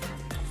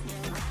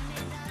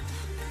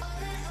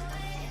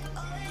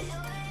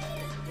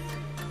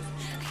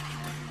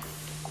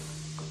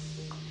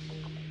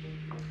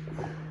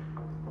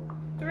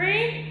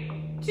 Three,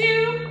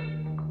 two,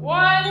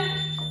 one,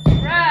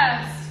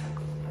 rest.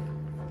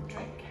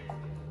 Drink.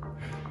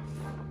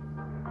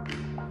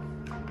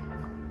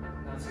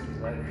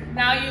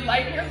 Now you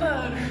lighten your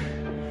load.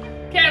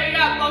 Okay, we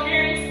got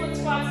Bulgarian split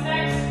squats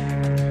next.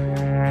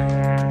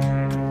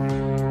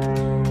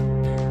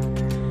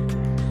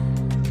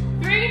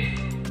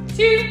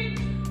 2,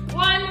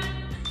 1,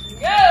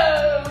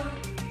 go!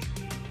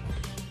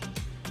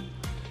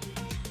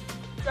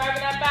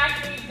 Driving that back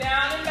knee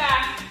down and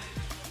back.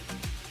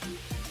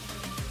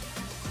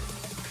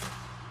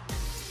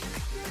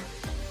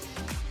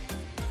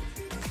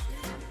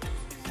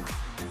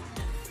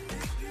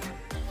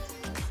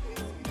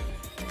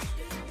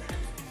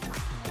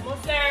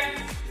 Almost there.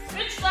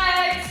 Switch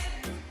legs.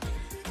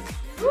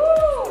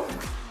 Woo!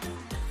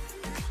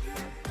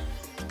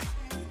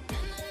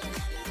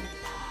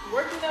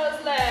 Working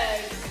those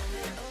legs.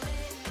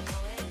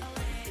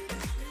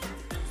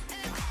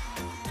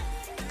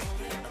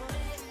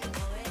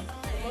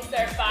 Almost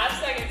there. 5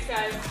 seconds,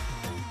 guys.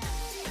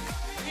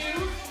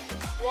 2,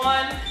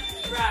 1,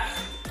 rest.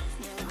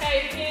 Okay,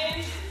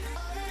 hinge.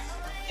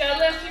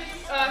 Deadlift,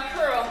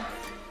 curl.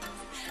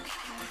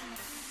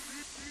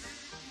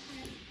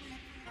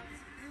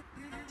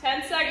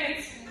 10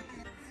 seconds.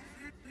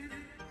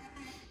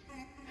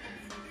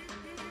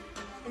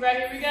 All right,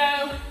 here we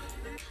go.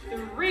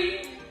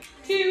 3,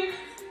 2,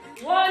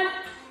 1,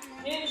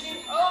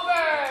 hinging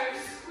over,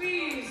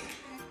 squeeze,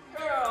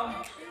 curl,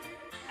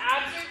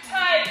 abs are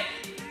tight,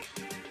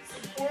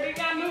 supporting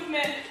that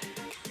movement,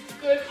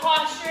 good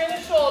posture in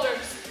the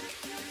shoulders.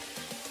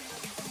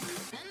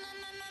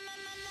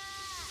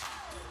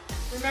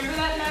 Remember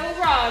that metal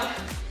rod,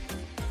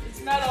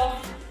 it's metal,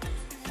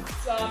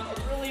 it's a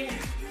really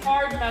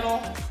hard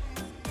metal,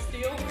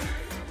 steel,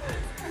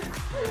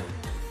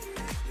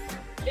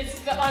 it's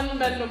the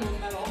unbendable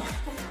metal.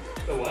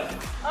 The what?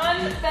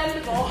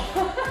 Unbendable.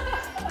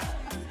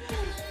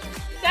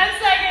 10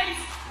 seconds.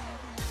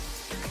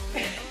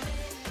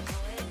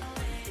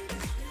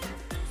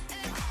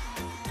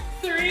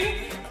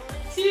 3,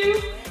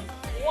 2,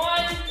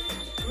 1,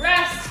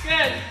 rest.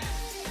 Good.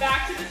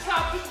 Back to the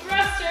top with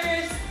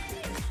thrusters.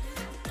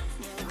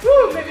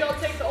 Woo, maybe I'll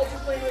take the ultra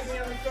plane with me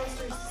on the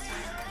thrusters.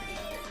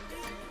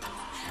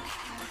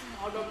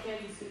 I'll go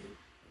Kansas City.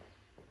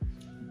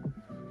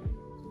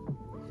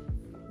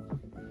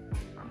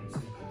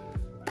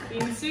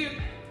 Bean soup.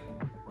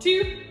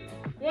 2,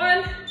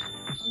 1,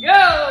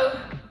 go.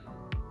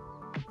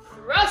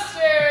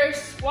 Thrusters,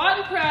 squat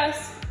and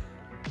press.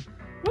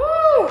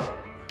 Woo!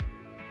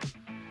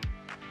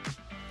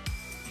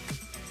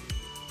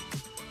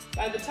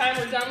 By the time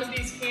we're done with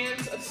these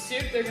cans of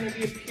soup, they're gonna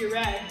be a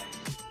puree.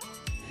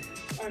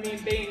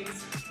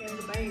 Beans, cans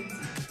of beans.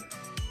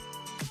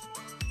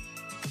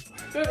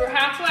 Good, we're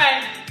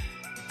halfway.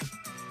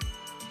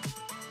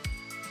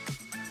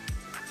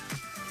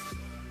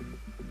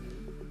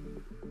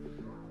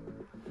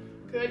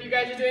 Good, you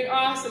guys are doing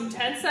awesome.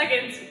 10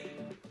 seconds.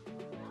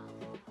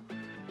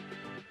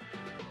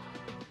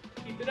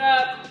 Keep it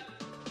up.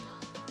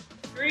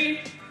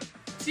 3,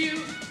 2,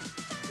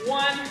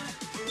 1,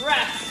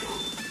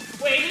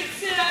 rest. Weighted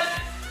sit-up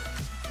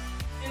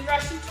and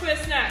Russian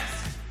twist next.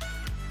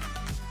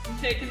 I'm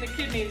taking the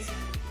kidneys.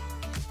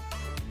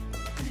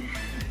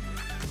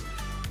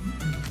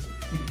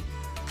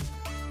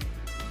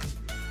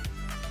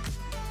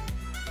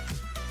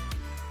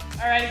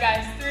 All right,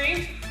 guys,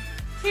 3,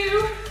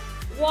 2,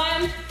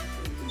 1,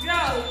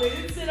 go.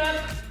 Weighted sit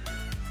up,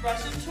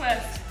 Russian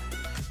twist.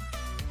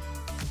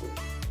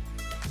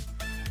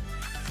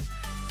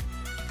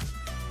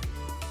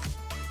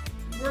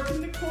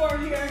 Working the core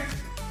here.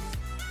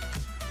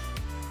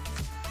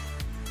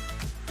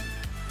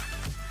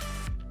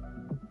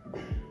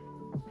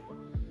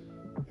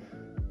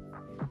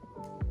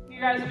 You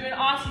guys are doing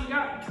awesome. You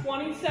got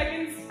 20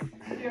 seconds.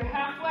 You're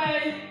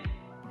halfway.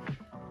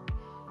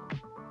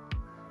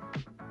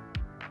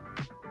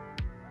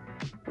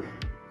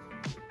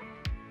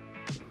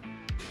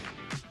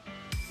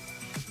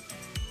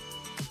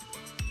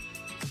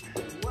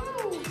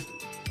 Woo.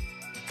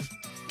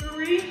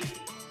 3,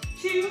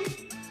 2,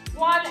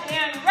 1,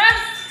 and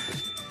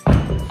rest.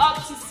 Up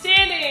to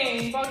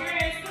standing.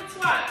 Bulgarian split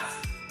squats.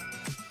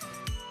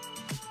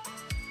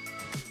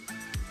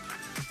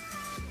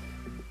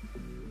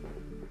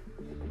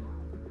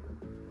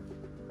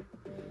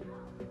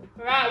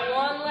 All right,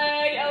 one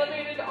leg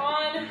elevated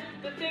on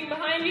the thing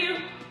behind you,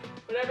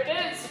 whatever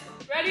it is.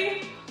 Ready?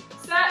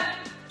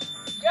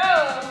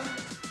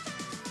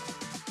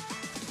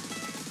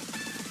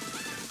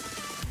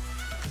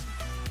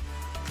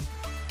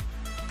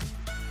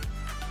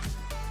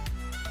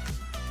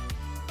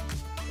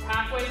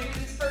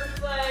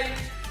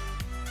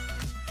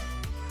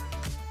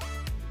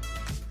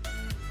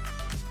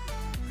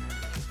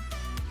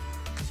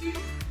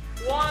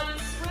 one,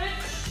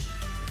 switch.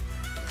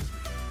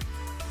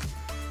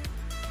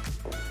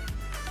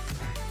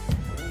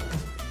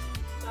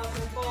 Not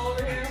gonna fall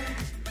over here.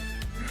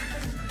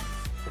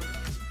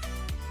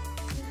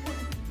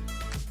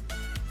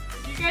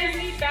 If you guys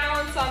need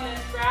balance on this,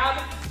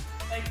 grab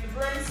like the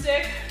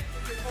broomstick.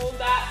 You can hold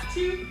that.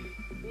 2,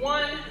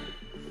 1,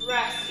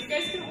 rest. You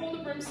guys can hold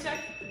the broomstick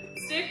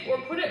or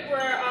put it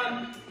where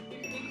you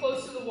can be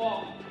close to the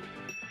wall.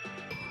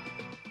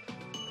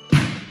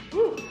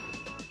 Woo.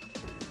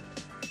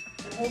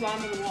 And hold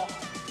on to the wall.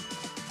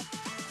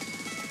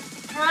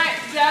 All right,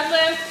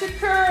 deadlift to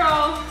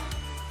curl.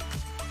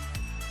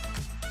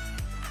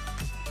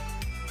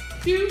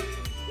 2,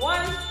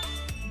 1,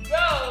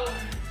 go.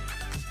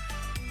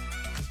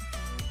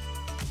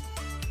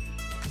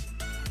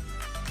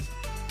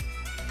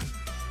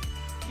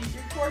 Keep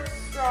your core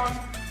strong.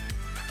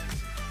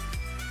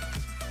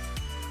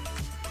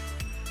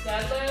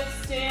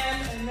 Deadlift,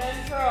 stand, and then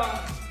curl.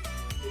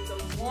 It's a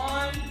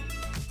 1,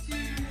 2,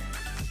 3,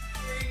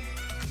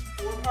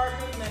 4-part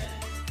movement.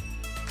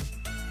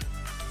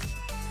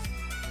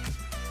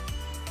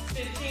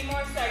 15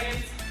 more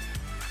seconds.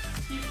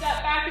 Keep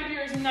that back of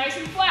yours nice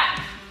and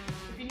flat.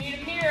 If you need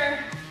a mirror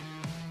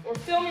or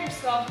film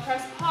yourself,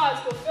 press pause,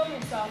 go film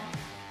yourself.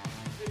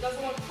 If it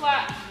doesn't look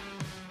flat,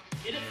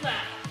 get it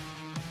flat.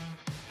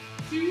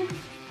 2,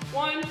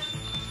 1,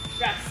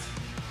 rest.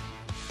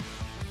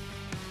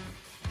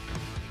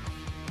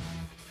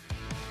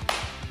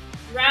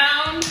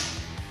 Round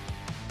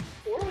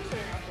 4, we're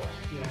starting round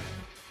 4. Yeah.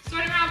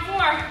 Starting round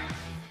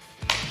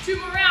 4. 2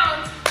 more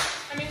rounds.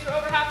 That means we're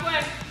over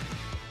halfway.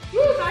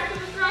 Woo, back to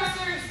the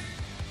thrusters.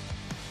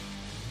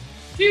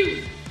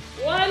 2,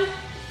 1,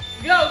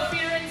 go.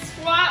 Feet are in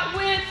squat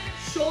width,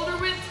 shoulder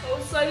width,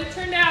 toes slightly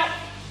turned out.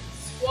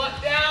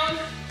 Squat down,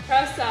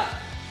 press up.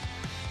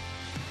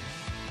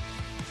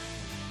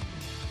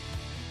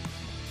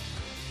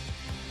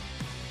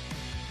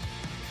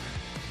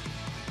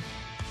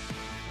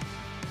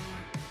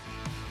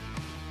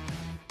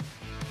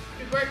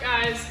 Good work,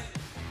 guys.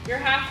 You're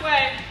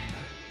halfway.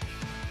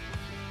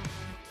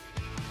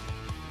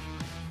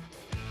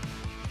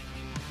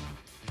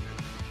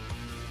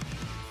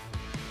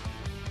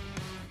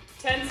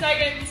 Ten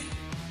seconds.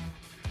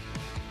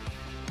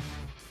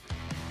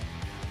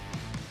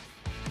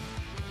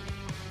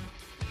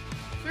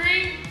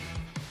 3,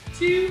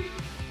 2,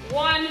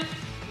 1,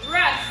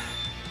 rest.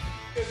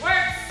 Good work.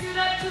 Sit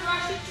up to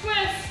Russian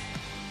twist.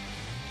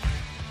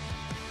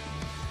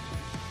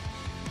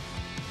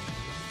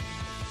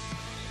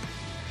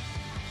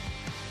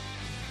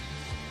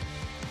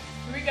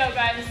 Here we go,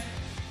 guys.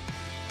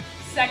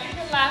 Second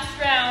and last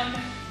round.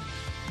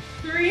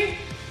 3,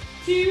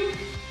 2,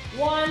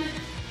 1,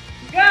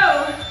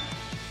 go.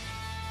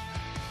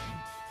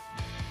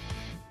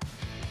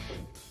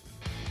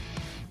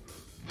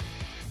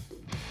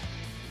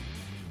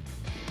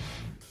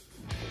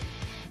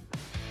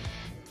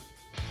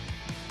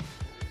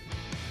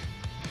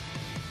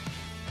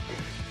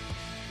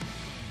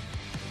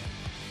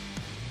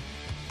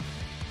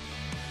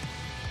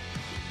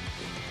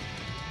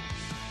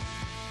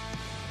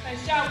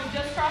 Nice job, we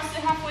just crossed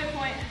the halfway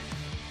point.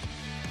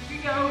 Here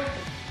we go.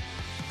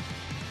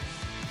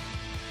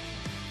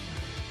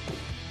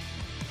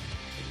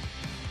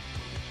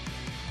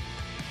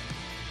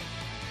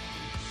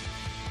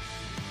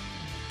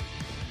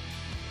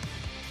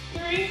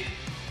 Three,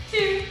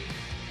 2,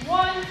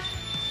 1,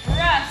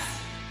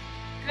 rest.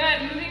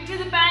 Good, moving to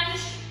the bench,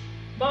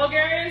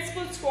 Bulgarian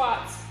split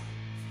squats.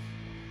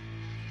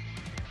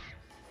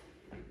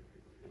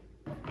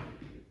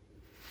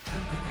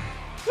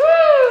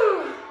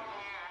 Woo!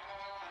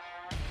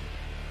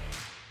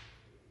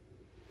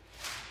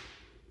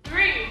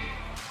 3,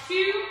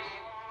 2,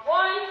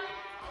 1,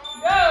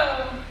 go.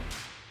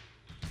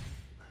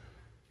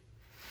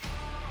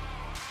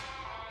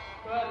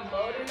 Good,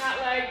 loading that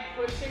leg,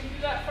 pushing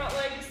through that front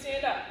leg to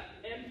stand up,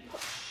 and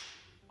push.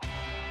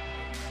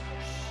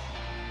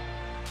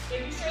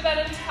 Making sure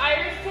that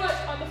entire foot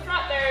on the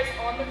front there is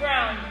on the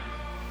ground.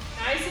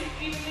 Nice and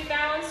evenly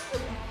balanced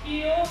from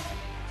heel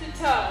to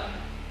toe.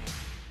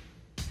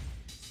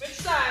 Switch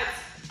sides.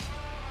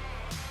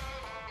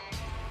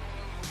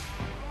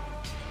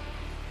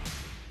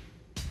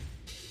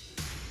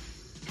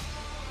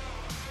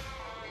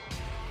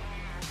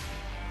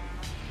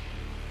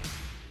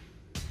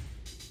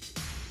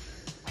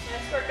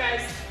 Nice work,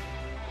 guys.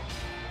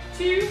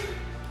 2,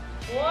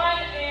 1,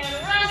 and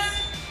rest.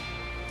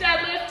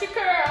 Deadlift to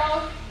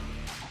curl.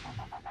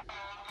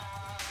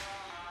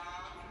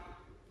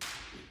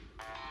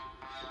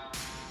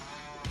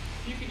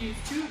 You could use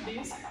 2 of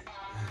these.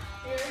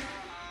 Here.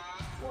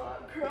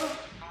 1, curl.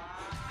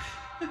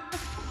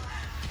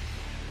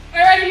 All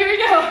right, here we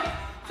go.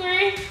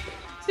 3,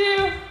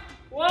 2,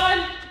 1,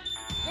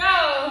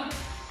 go.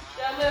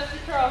 Deadlift to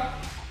curl.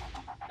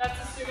 That's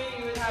assuming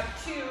you would have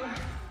 2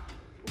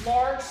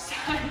 large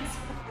size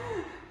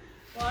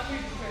laundry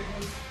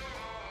detergents.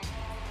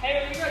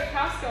 Hey, when you go to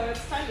Costco,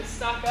 it's time to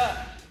stock up.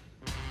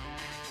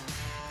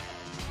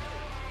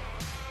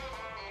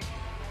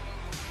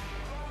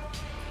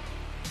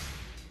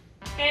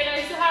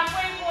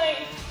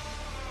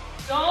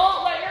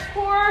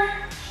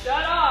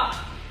 Shut off.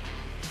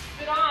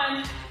 Keep it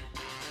on.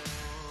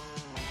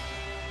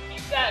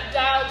 Keep that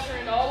dial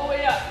turned all the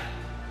way up.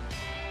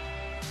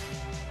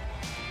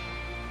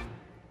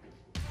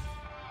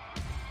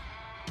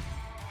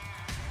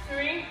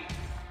 3,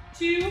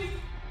 2,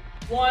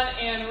 1,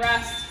 and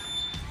rest.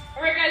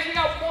 All right, guys, we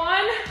got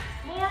one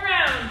more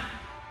round.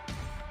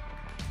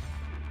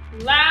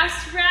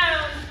 Last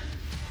round.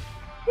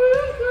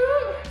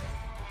 Woo-hoo.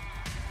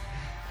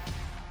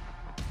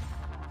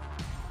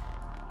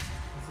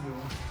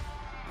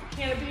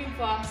 Can of bean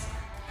floss.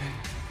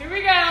 Here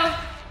we go.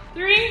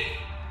 3,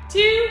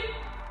 2,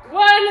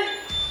 1,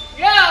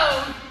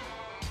 go.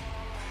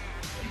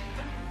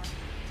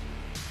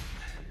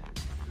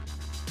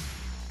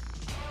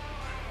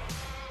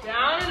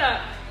 Down and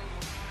up.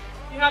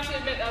 You have to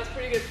admit that was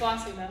pretty good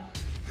flossing though.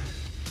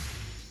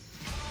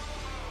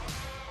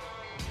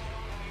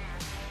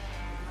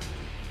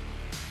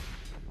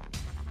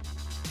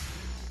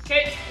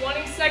 Okay,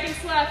 20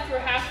 seconds left. We're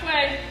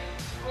halfway.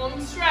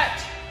 Home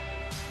stretch.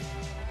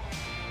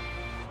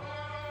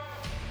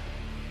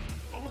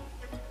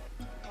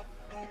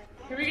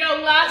 Here we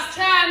go, last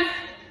 10.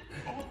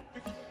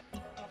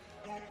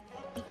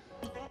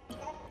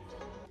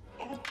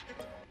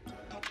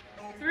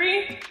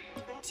 3,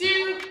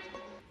 2,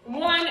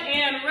 1,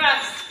 and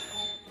rest.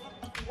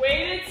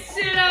 Weighted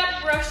sit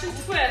up, brush and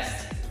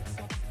twist.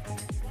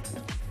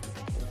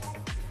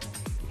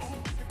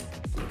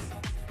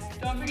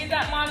 Don't forget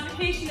that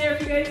modification there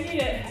if you guys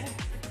need it.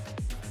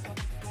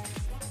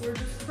 We're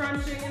just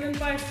crunching and then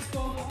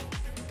bicycle.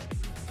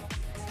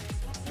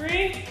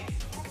 3,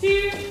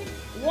 2,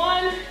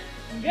 1,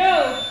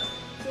 go.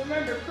 So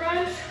remember,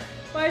 crunch,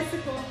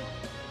 bicycle.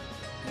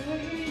 Do what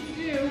you need to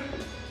do.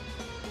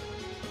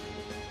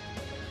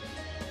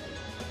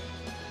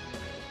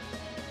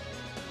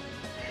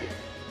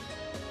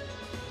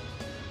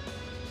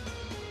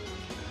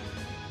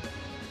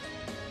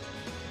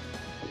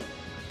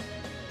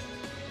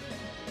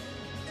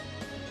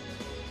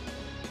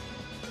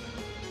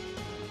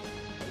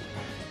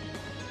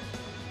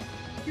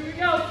 Here we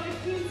go,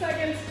 15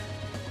 seconds.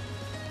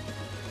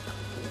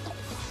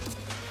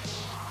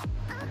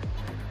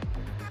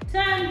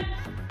 10.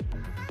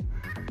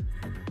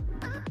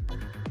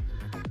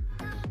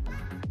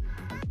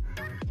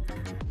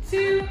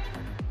 2,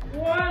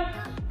 1,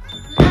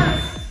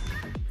 rest.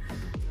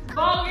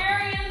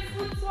 Bulgarian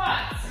split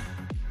squats.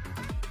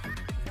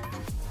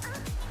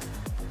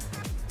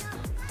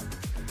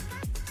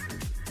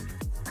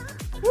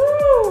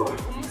 Woo!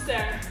 Almost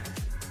there.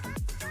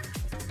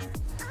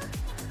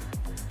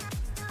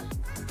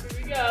 Here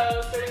we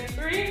go. Starting in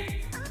 3,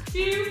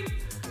 2,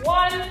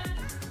 1,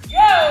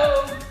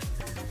 go!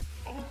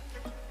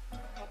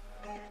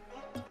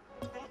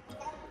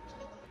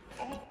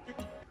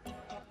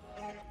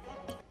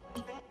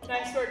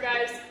 Nice work,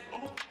 guys.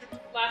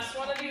 Last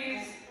one of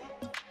these.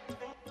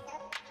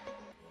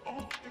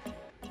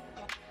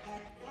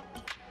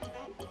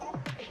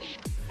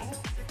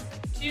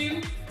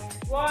 2,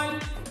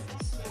 1,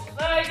 switch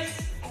legs.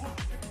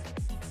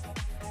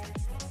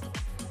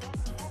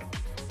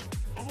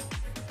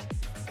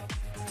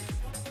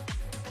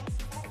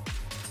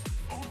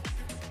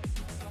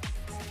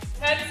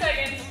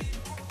 Seconds.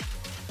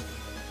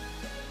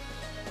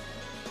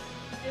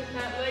 Getting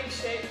that leg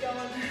shake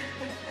going.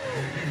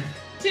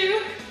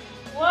 2,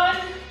 1,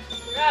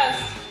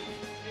 rest.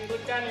 You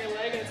look down your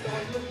leg and it's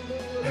going.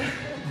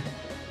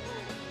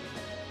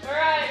 All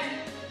right.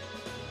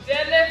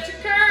 Deadlift to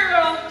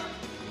curl.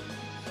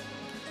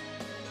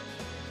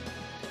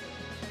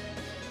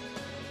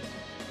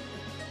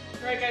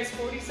 All right, guys.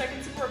 40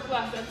 seconds of work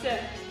left. That's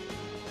it.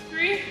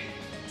 3,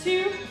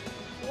 2,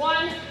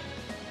 1,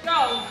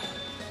 go.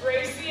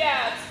 Brace the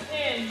abs,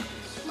 in,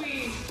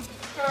 squeeze,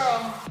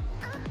 curl,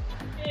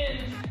 in,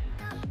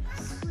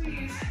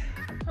 squeeze,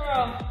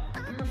 curl.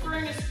 I'm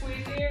referring to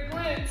squeezing your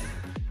glutes.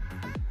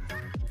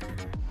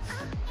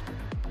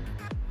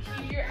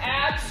 Keep your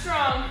abs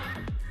strong.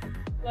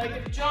 Like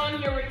if John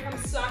here would come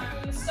sock you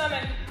in the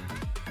stomach,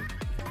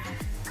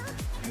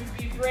 you'd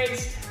be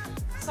braced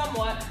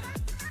somewhat.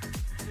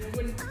 And it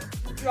wouldn't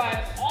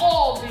drive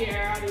all the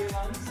air out of your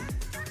lungs,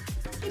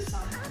 just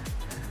some.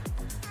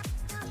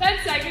 10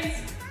 seconds.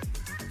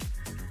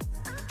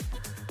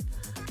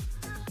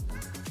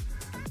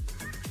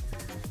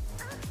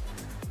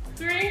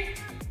 3,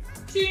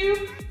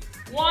 2,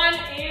 1,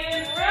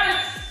 and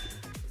rest.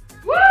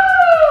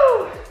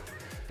 Woo!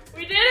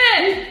 We did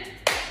it!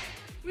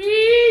 We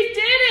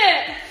did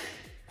it!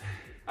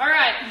 All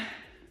right.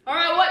 All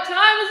right, what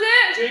time is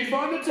it? Jane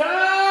Fonda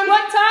time!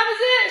 What time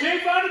is it?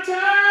 Jane Fonda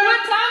time!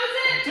 What time is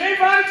it? Jane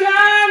Fonda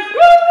time!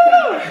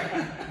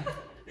 Woo!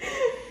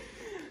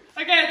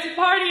 Okay, it's a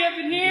party up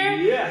in here.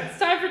 Yeah. It's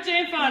time for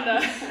Jane Fonda.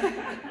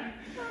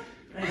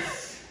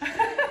 Nice.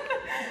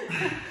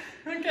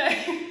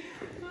 Okay.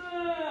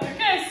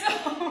 Okay, so.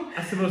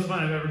 That's the most fun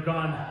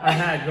I've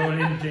had going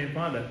into Jane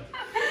Fonda.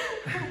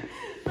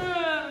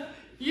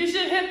 You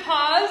should hit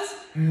pause,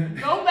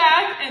 go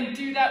back, and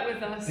do that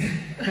with us.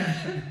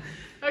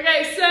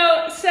 Okay,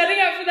 so setting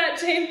up for that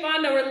Jane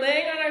Fonda, we're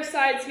laying on our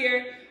sides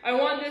here. I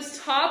want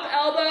this top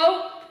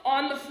elbow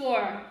on the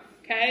floor,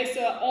 okay? So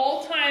at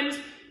all times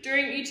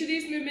during each of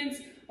these movements,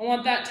 I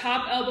want that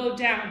top elbow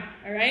down,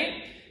 all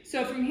right?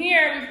 So from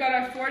here, we've got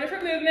our 4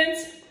 different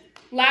movements.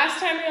 Last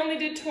time we only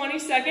did 20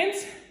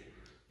 seconds.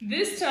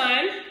 This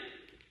time,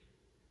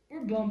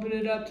 we're bumping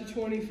it up to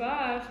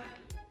 25,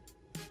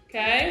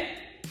 okay?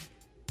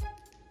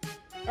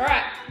 All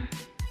right,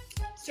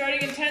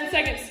 starting in 10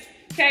 seconds.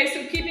 Okay,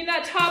 so keeping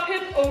that top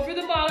hip over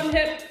the bottom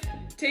hip,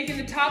 taking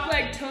the top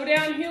leg, toe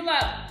down, heel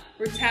up.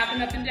 We're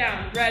tapping up and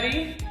down.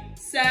 Ready,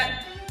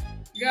 set,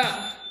 go.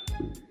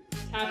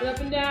 Tap it up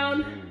and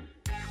down.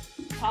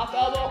 Top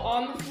elbow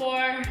on the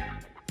floor.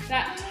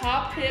 That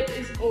top hip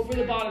is over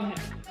the bottom hip.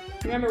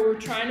 Remember, we're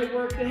trying to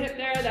work the hip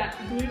there, that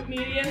glute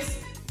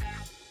medius,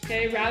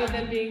 okay, rather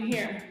than being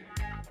here.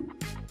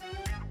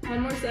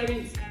 10 more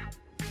seconds.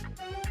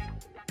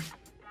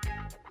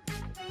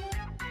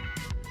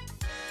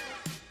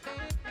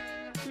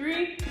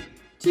 3,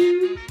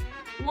 2,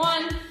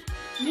 1,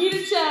 knee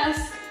to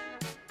chest.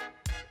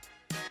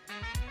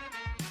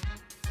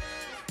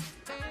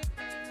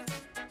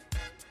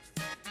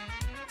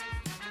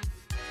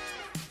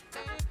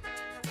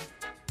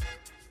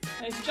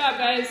 Nice job,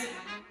 guys.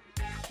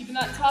 Keeping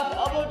that top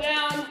elbow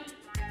down.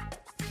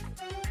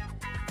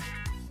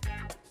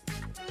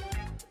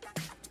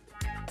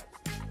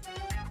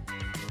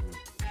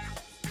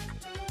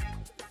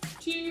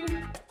 Two,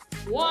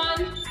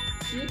 one,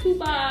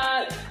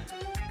 Yukubat.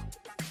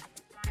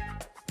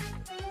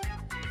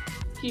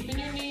 Keeping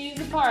your knees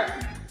apart.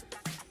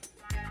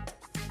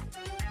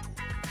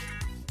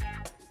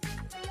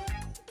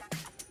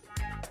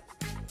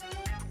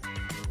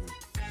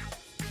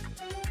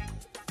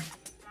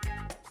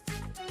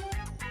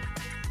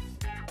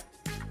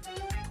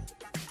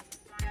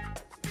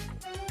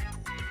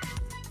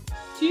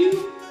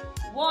 Two,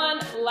 one,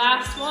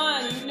 last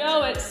one. You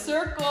know it,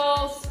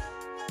 circles.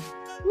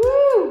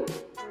 Woo!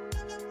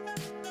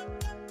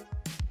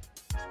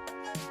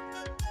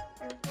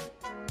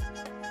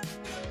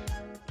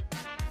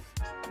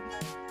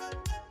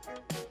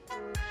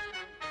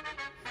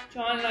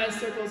 John and I's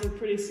circles are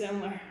pretty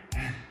similar.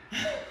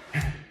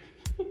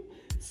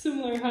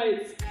 Similar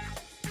heights.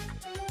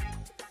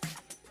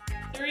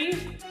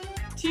 3,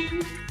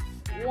 2,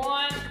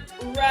 1,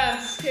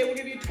 rest. Okay, we'll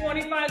give you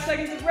 25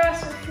 seconds of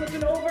rest. We're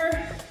flipping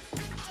over.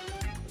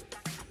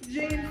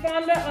 Jane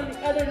Fonda on the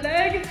other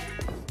leg.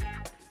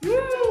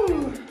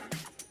 Woo!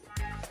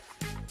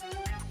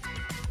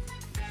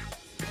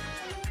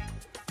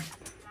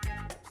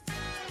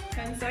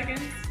 Ten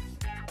seconds.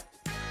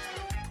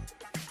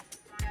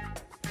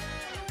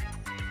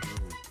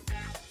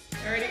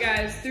 Alrighty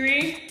guys,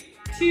 3,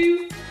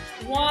 2,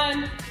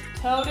 1,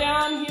 toe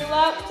down, heel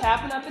up,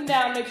 tapping up and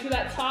down. Make sure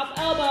that top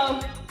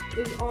elbow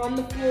is on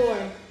the floor.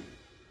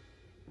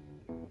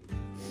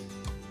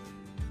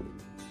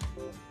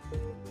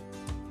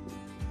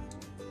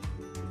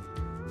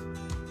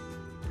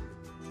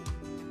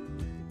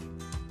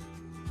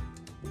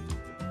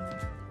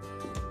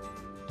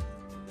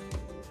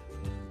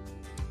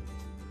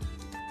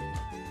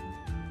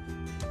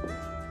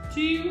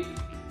 Two,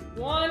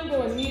 one,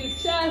 going knee to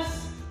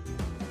chest.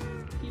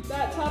 Keep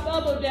that top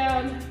elbow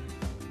down.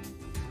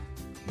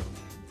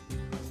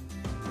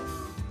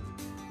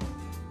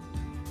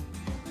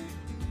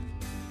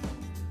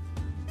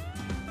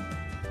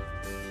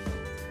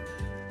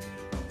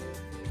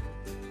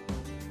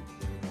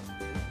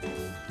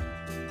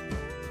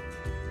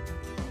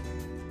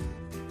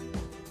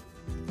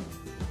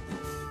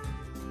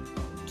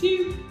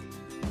 Two,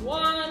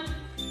 one,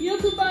 heel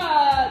to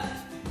butt.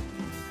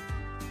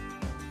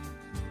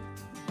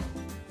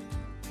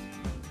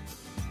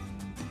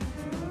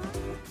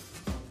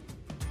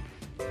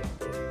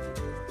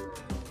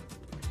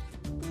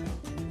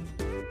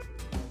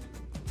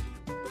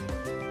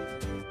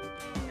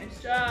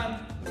 Nice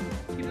job.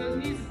 Keep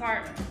those knees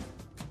apart.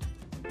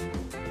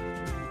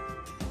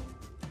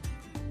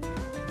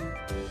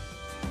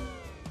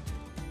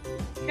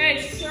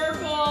 Okay,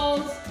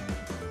 circles.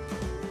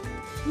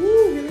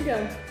 Woo, here we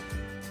go.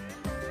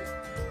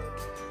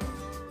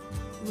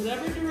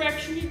 Whatever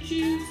direction you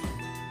choose,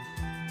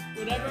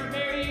 whatever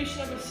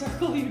variation of a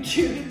circle you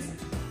choose.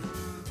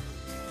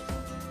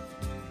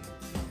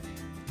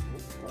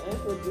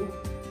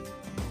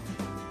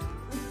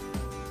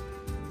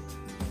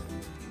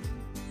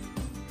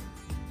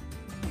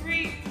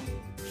 Three,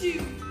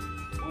 two,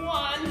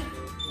 one,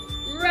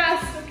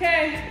 rest,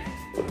 okay.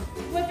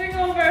 Flipping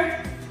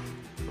over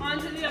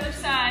onto the other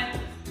side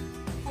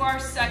for our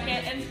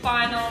second and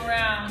final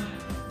round.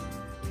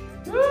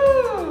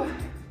 Woo!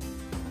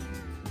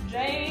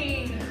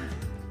 Jane.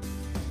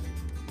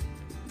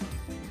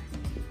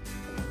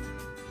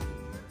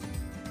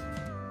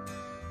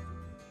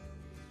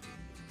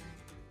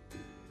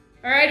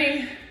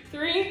 Alrighty,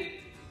 3,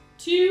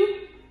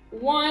 2,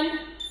 1,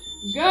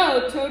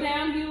 go. Toe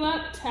down, heel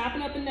up,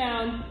 tapping up and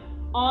down.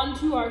 On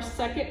to our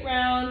second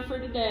round for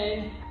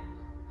today.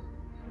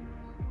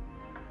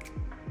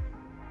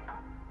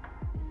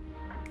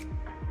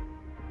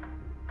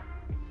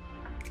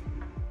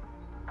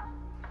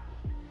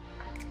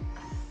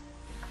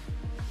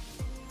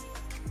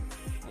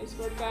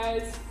 work,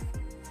 guys.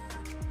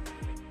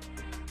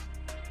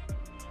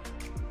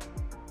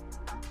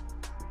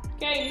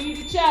 Okay, knee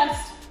to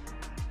chest.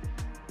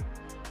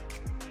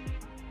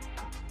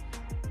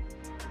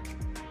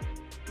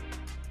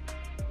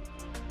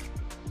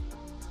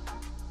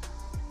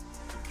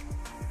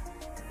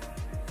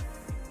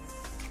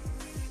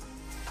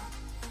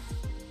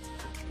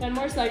 Ten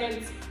more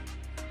seconds.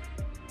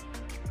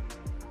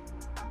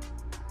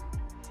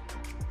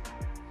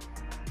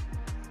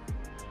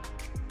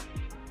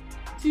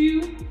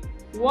 2,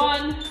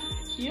 1,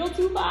 heel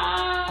to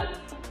mat.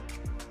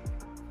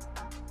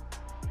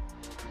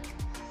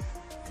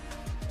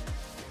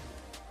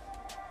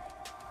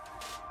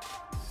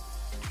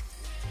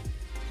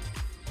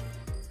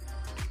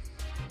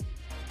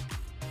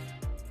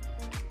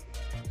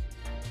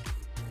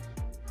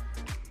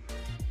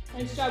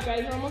 Nice job,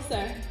 guys, we're almost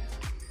there.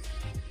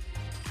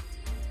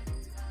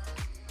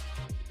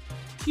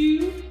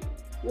 2,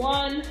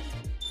 1,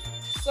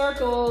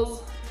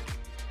 circles.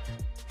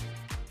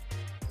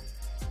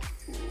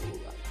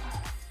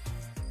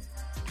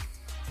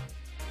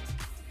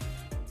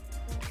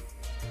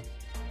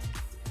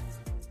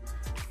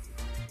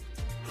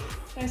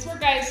 Nice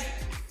work, guys.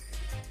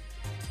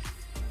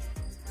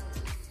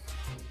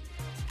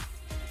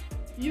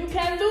 You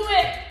can do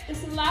it.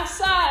 It's the last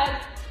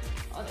side.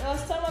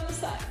 Last time on the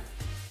side.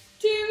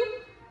 2,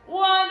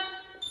 1.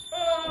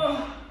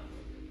 Oh.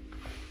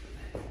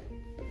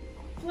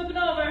 Flip it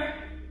over.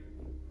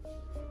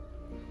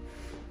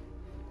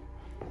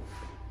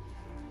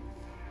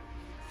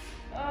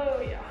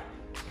 Oh yeah.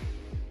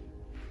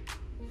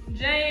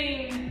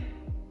 Jane.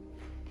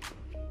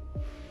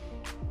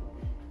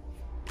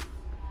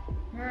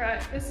 All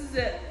right, this is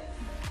it.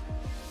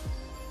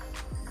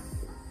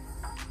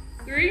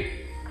 3,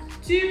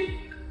 2,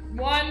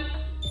 1,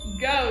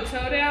 go.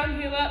 Toe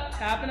down, heel up,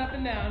 tapping up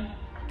and down.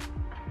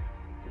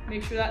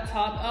 Make sure that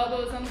top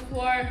elbow is on the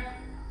floor.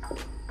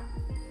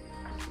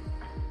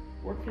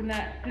 Working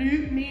that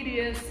glute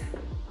medius.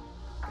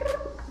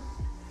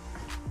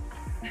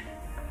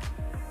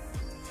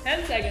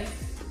 10 seconds.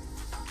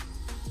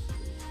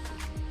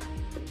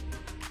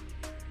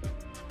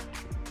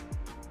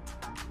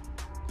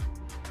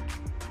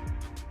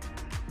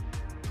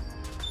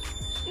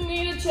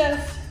 Knee to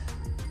chest.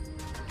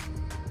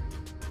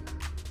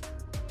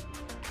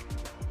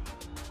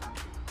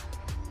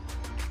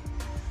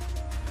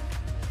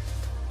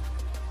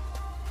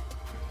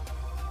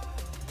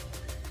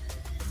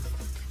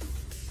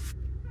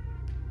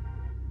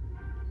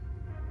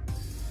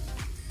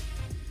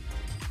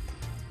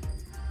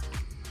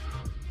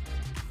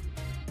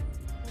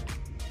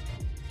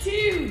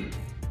 Two,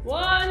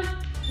 1,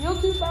 heel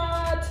to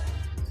mat.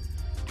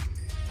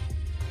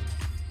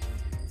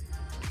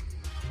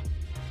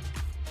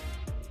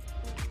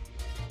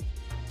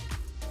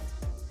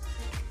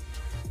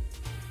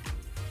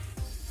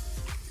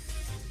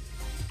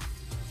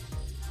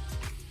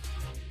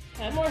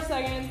 Ten more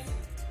seconds.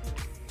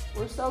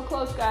 We're so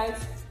close, guys.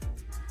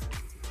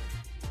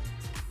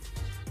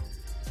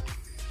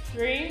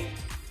 3,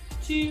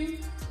 2,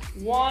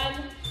 1,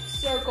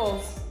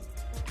 circles.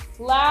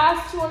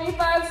 Last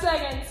 25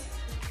 seconds.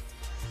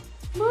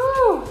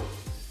 Woo!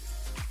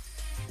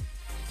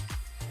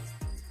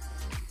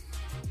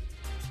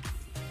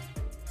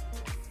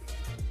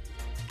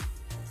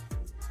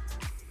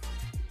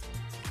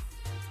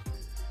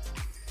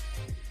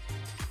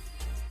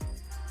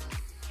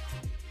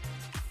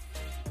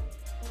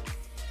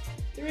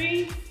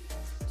 Three,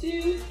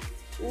 2,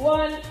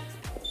 1.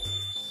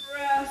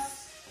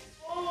 Rest.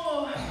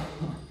 Oh.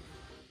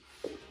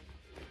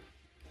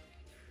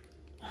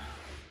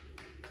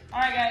 All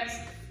right,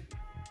 guys.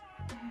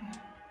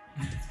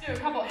 Let's do a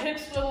couple hip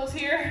swivels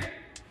here.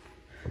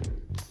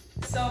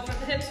 So for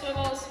the hip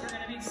swivels, we're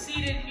gonna be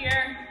seated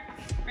here.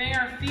 Bring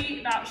our feet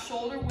about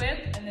shoulder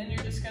width, and then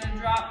you're just gonna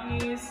drop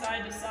knees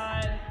side to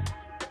side.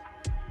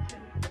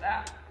 Get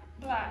that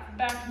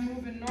back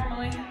moving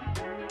normally.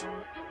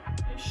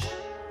 Ish.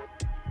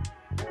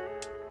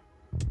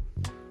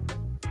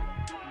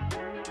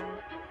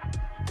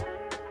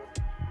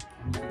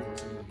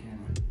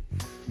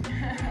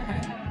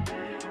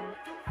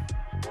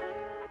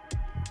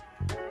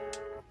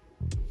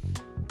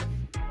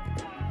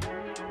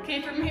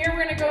 Okay, from here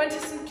we're gonna go into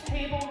some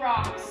table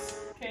rocks.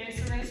 Okay,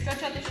 so we're gonna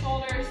stretch out the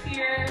shoulders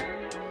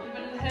here, a little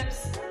bit of the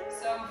hips.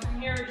 So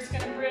from here we're just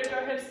gonna bridge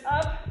our hips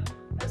up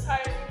as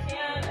high as we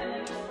can, and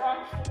then just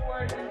rock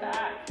forward and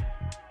back.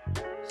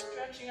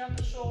 Stretching out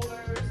the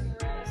shoulders and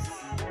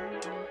wrists.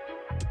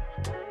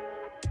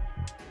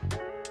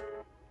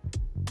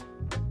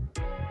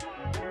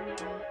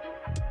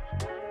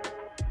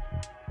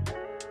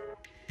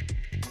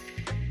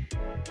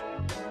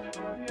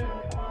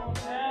 Good, calm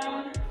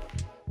down.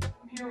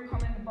 Here we're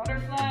coming to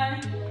butterfly,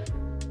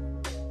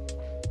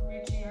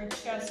 reaching our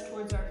chest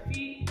towards our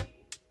feet.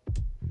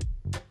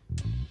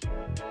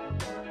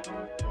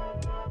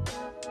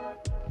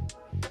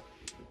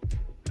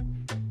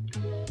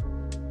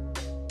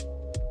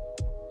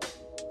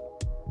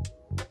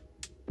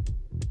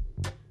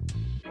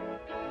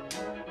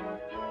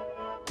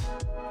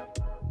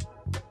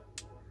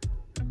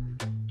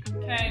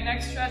 Okay,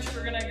 next stretch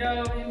we're gonna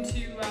go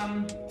into,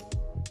 I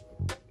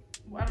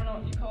don't know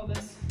what you call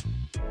this.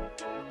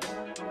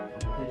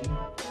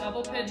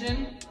 Double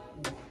pigeon.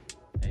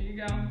 There you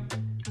go.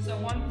 So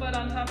one foot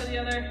on top of the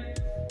other.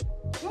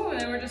 Ooh, and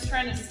then we're just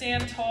trying to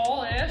stand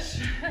tall-ish.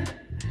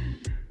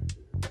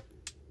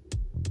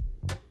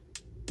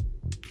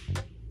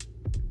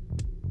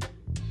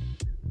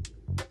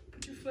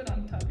 Put your foot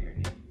on top of your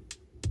knee.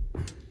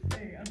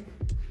 There you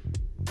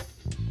go.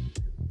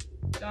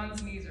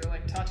 John's knees are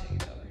like touching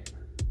each other.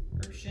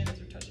 Or shins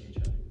are touching each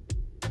other.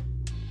 A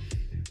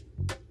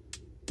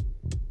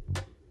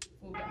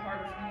little bit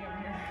harder for me over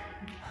here.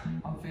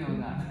 I'm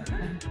feeling that.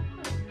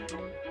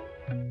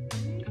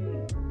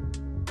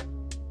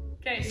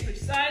 Okay, switch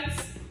sides.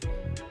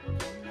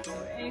 So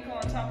ankle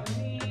on top of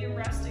knee,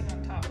 resting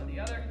on top of the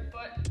other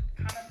foot,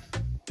 kind of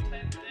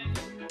type thing.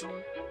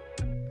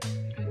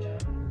 Good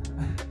job.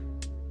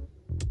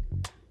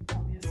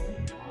 Obviously.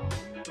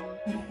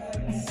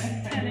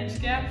 10-inch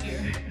gap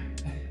here.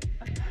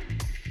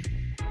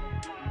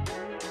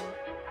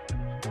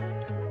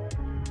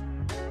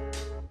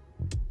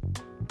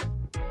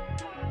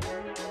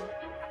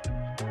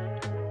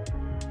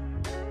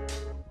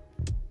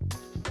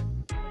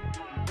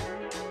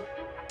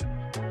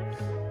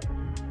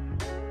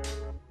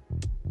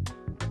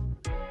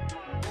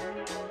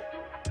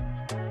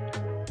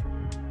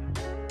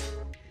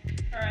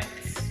 Alright,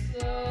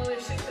 slowly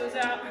shake those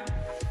out.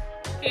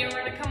 Okay, we're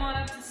gonna come on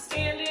up to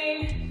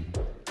standing.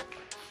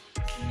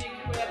 Make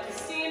your way up to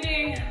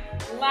standing.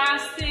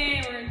 Last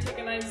thing, we're gonna take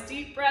a nice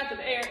deep breath of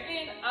air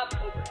in, up,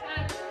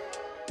 overhead.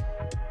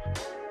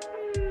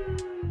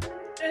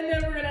 And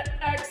then we're gonna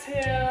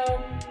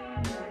exhale,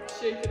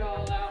 shake it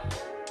all out.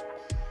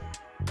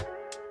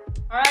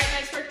 Alright,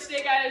 nice work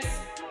today, guys.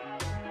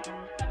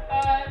 High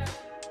five,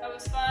 that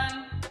was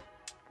fun.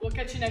 We'll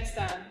catch you next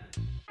time.